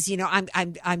his. You know,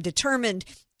 I'm determined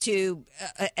to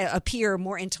appear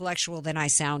more intellectual than I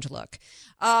sound look.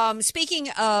 Speaking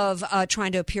of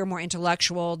trying to appear more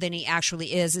intellectual than he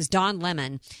actually is Don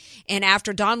Lemon. And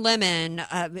after Don Lemon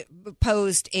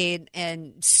posed a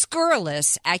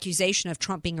scurrilous accusation of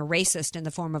Trump being a racist in the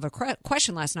form of a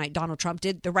question last night, Donald Trump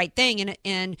did the right thing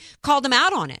and called him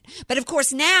out on it. But of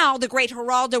course now the great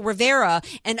Geraldo Rivera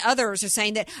and others are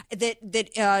saying that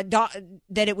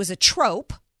it was a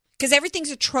trope. Because everything's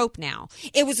a trope now.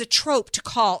 It was a trope to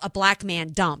call a black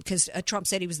man dumb because Trump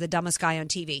said he was the dumbest guy on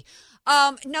TV.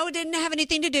 No, it didn't have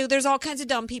anything to do. There's all kinds of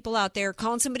dumb people out there.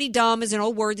 Calling somebody dumb is an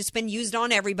old word that's been used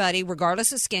on everybody,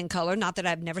 regardless of skin color. Not that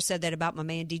I've never said that about my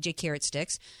man DJ Carrot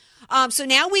Sticks. So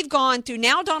now we've gone through,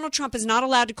 now Donald Trump is not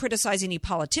allowed to criticize any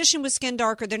politician with skin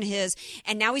darker than his,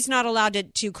 and now he's not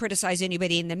allowed to criticize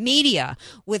anybody in the media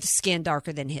with skin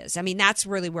darker than his. I mean, that's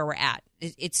really where we're at.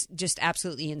 It's just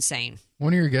absolutely insane.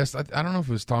 One of your guests, I don't know if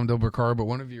it was Tom Del Becar, but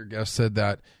one of your guests said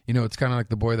that, you know, it's kind of like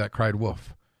the boy that cried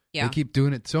wolf. They keep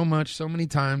doing it so many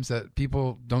times that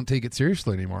people don't take it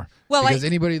seriously anymore. Well, because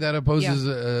anybody that opposes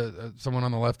someone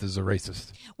on the left is a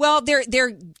racist. Well,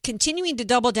 they're continuing to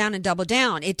double down and double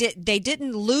down. They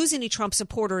didn't lose any Trump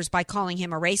supporters by calling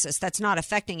him a racist. That's not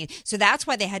affecting it. So that's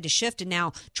why they had to shift and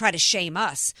now try to shame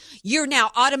us. You're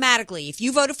now automatically, if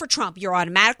you voted for Trump, you're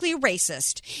automatically a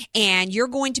racist, and you're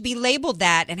going to be labeled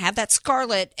that and have that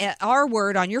scarlet R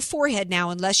word on your forehead now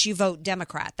unless you vote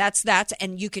Democrat. That's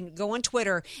and you can go on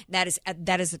Twitter. That is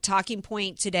the talking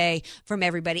point today from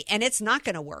everybody, and it's not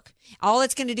going to work. All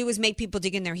it's going to do is make people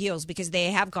dig in their heels because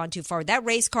they have gone too far. That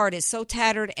race card is so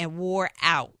tattered and wore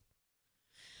out.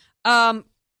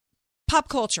 Pop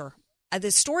culture.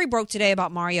 The story broke today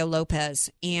about Mario Lopez,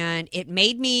 and it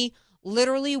made me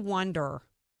literally wonder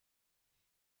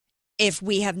if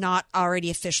we have not already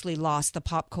officially lost the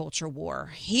pop culture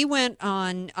war. He went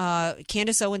on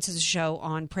Candace Owens' show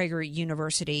on Prager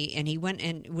University, and he went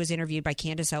and was interviewed by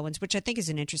Candace Owens, which I think is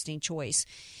an interesting choice.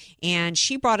 And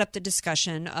she brought up the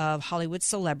discussion of Hollywood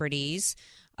celebrities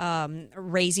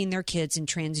raising their kids in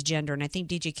transgender. And I think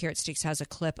DJ Carrot Sticks has a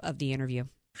clip of the interview.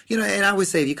 You know, and I always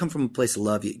say, if you come from a place of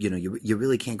love, you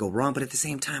really can't go wrong. But at the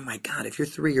same time, my God, if you're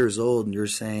 3 years old and you're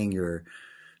saying you're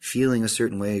feeling a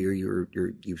certain way, or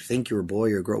you think you're a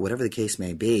boy or a girl, whatever the case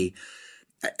may be,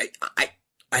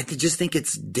 I just think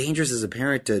it's dangerous as a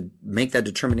parent to make that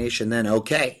determination. Then,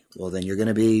 okay, well then you're going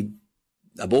to be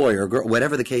a boy or a girl,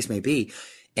 whatever the case may be,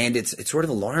 and it's sort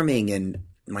of alarming. And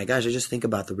my gosh, I just think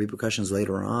about the repercussions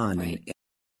later on. Right.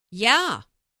 Yeah,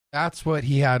 that's what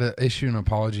he had to issue an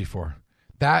apology for.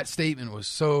 That statement was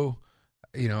so,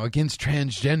 against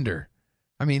transgender.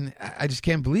 I mean, I just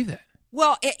can't believe that.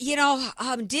 Well,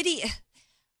 did he?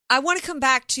 I want to come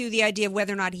back to the idea of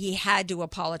whether or not he had to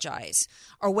apologize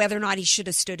or whether or not he should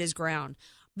have stood his ground.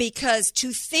 Because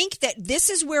to think that this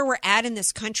is where we're at in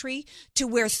this country, to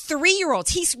where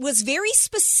 3-year-olds, he was very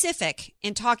specific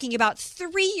in talking about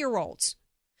 3-year-olds.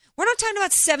 We're not talking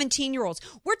about 17-year-olds.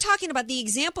 We're talking about the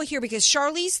example here because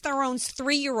Charlize Theron's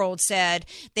 3-year-old said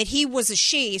that he was a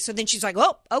she. So then she's like,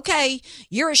 oh, okay,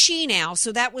 you're a she now.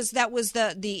 So that was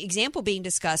the example being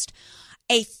discussed.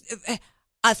 A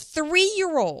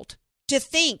 3-year-old to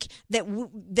think that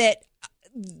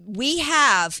we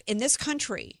have in this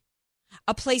country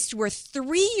a place where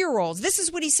 3-year-olds, this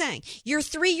is what he's saying. You're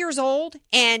 3 years old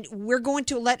and we're going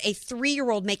to let a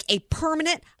 3-year-old make a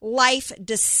permanent life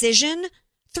decision.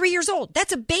 3 years old.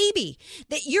 That's a baby.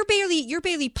 That you're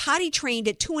barely potty trained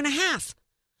at 2.5.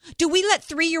 Do we let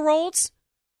 3-year-olds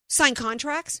sign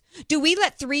contracts? Do we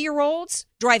let 3-year-olds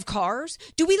drive cars?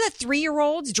 Do we let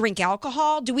 3-year-olds drink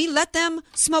alcohol? Do we let them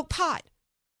smoke pot?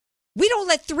 We don't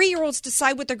let 3-year-olds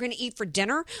decide what they're going to eat for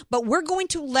dinner, but we're going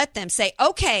to let them say,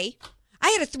 okay.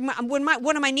 When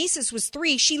one of my nieces was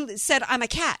 3, she said, I'm a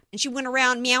cat, and she went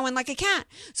around meowing like a cat.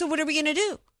 So what are we going to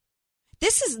do?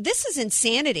 This is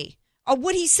insanity.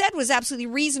 What he said was absolutely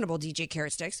reasonable, DJ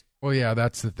Carrot Sticks. Well, yeah,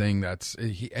 that's the thing. It's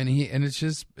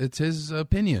his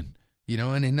opinion,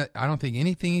 and I don't think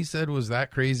anything he said was that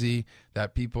crazy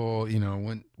that people,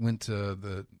 went to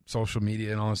the social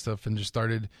media and all this stuff and just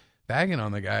started bagging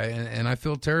on the guy. And I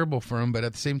feel terrible for him, but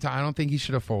at the same time, I don't think he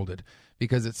should have folded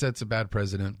because it sets a bad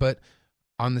precedent. But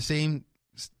on the same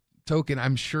token,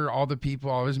 I'm sure all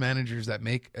his managers that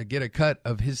get a cut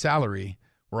of his salary,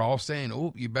 we're all saying,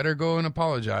 oh, you better go and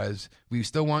apologize. We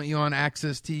still want you on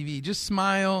Access TV. Just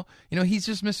smile. He's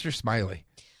just Mr. Smiley.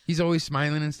 He's always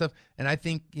smiling and stuff. And I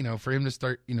think, for him to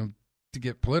start, to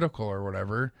get political or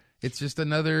whatever, it's just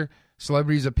another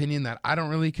celebrity's opinion that I don't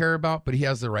really care about, but he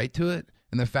has the right to it.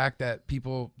 And the fact that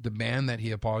people demand that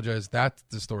he apologize, that's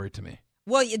the story to me.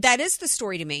 Well, that is the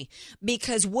story to me,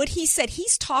 because what he said,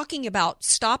 he's talking about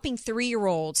stopping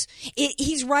 3-year-olds.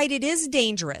 He's right. It is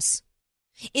dangerous.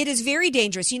 It is very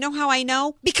dangerous. You know how I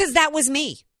know? Because that was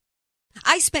me.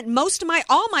 I spent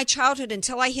all my childhood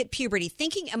until I hit puberty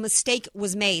thinking a mistake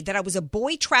was made, that I was a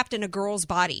boy trapped in a girl's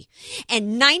body.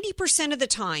 And 90% of the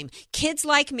time, kids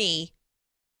like me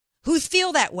who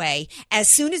feel that way, as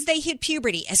soon as they hit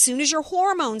puberty, as soon as your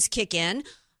hormones kick in,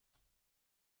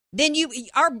 then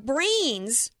our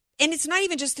brains, and it's not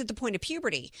even just at the point of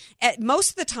puberty. Most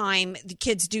of the time, the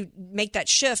kids do make that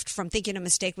shift from thinking a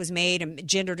mistake was made and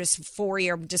gender dysphoria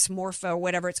or dysmorphia or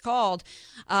whatever it's called,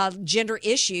 gender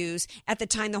issues at the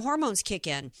time the hormones kick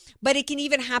in. But it can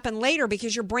even happen later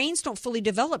because your brains don't fully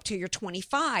develop till you're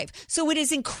 25. So it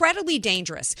is incredibly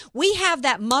dangerous. We have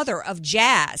that mother of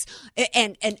Jazz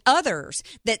and others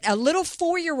that a little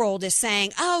 4-year-old is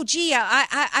saying, oh, gee,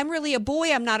 I'm really a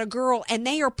boy, I'm not a girl. And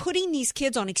they are putting these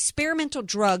kids on experimental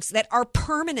drugs that are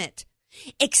permanent.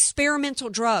 Experimental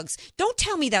drugs. Don't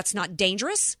tell me that's not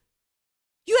dangerous.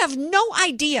 You have no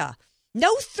idea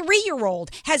No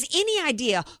 3-year-old has any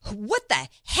idea what the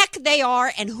heck they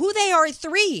are and who they are at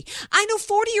 3. I know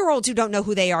 40-year-olds who don't know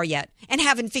who they are yet and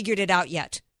haven't figured it out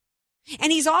yet.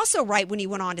 And he's also right when he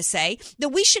went on to say that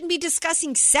we shouldn't be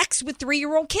discussing sex with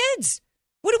 3-year-old kids.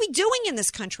 What are we doing in this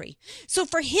country? So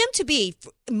for him to be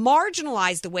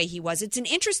marginalized the way he was, it's an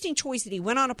interesting choice that he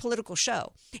went on a political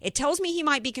show. It tells me he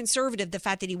might be conservative, the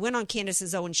fact that he went on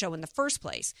Candace's own show in the first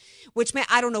place, which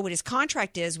I don't know what his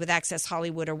contract is with Access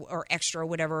Hollywood or Extra or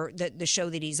whatever, the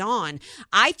show that he's on.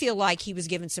 I feel like he was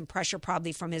given some pressure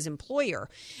probably from his employer.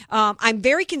 I'm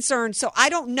very concerned. So I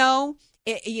don't know.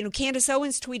 Candace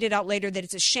Owens tweeted out later that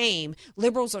it's a shame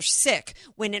liberals are sick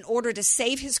when, in order to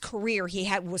save his career,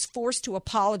 he was forced to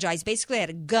apologize. Basically had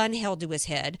a gun held to his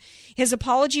head. His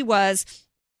apology was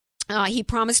he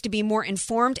promised to be more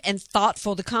informed and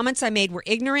thoughtful. The comments I made were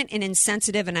ignorant and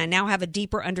insensitive, and I now have a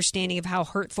deeper understanding of how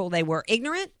hurtful they were.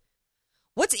 Ignorant?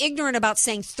 What's ignorant about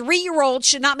saying 3-year-olds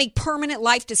should not make permanent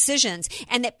life decisions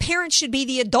and that parents should be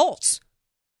the adults?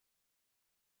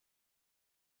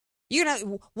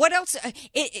 What else?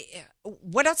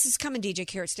 What else is coming, DJ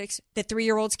Carrot Sticks? That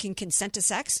 3-year-olds can consent to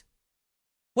sex?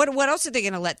 What else are they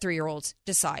going to let 3-year-olds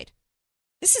decide?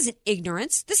 This isn't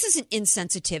ignorance. This isn't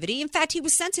insensitivity. In fact, he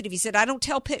was sensitive. He said, I don't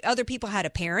tell other people how to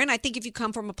parent. I think if you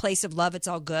come from a place of love, it's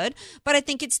all good. But I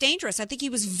think it's dangerous. I think he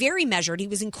was very measured. He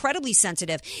was incredibly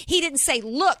sensitive. He didn't say,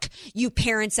 look, you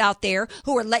parents out there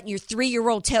who are letting your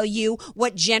 3-year-old tell you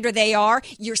what gender they are,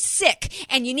 you're sick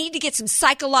and you need to get some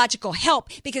psychological help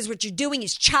because what you're doing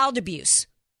is child abuse.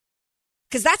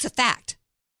 Because that's a fact.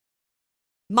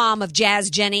 Mom of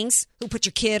Jazz Jennings, who put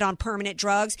your kid on permanent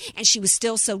drugs, and she was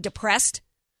still so depressed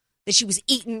that she was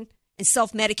eating and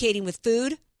self-medicating with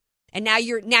food. And now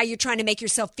you're trying to make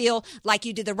yourself feel like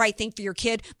you did the right thing for your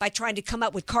kid by trying to come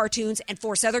up with cartoons and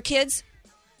force other kids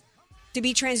to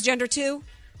be transgender too.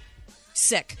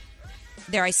 Sick.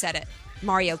 There, I said it.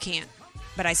 Mario can't,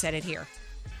 but I said it here.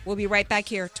 We'll be right back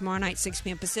here tomorrow night, 6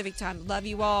 p.m. Pacific time. Love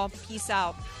you all. Peace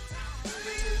out.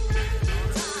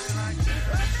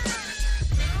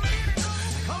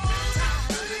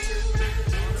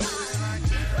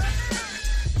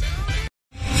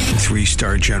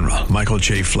 Three-star General Michael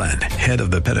J. Flynn, head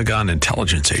of the Pentagon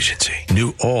Intelligence Agency,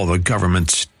 knew all the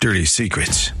government's dirty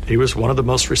secrets. He was one of the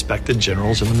most respected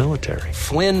generals in the military.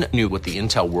 Flynn knew what the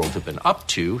intel world had been up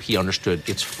to. He understood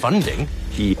its funding.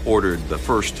 He ordered the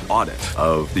first audit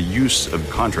of the use of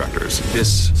contractors.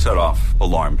 This set off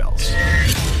alarm bells.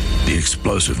 The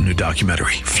explosive new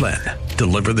documentary, Flynn,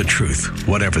 Deliver the Truth,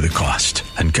 Whatever the Cost,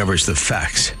 uncovers the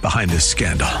facts behind this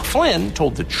scandal. Flynn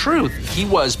told the truth. He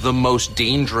was the most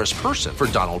dangerous person for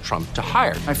Donald Trump to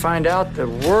hire. I find out the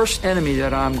worst enemy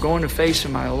that I'm going to face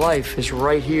in my life is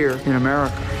right here in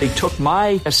America. They took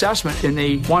my assessment and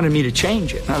they wanted me to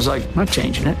change it. And I was like, I'm not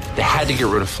changing it. They had to get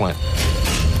rid of Flynn.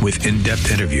 With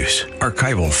in-depth interviews,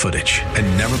 archival footage, and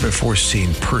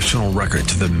never-before-seen personal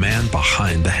records of the man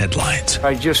behind the headlines.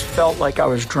 I just felt like I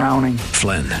was drowning.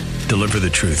 Flynn, Deliver the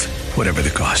Truth, Whatever the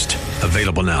Cost.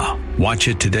 Available now. Watch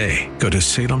it today. Go to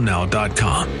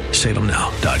salemnow.com.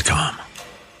 salemnow.com.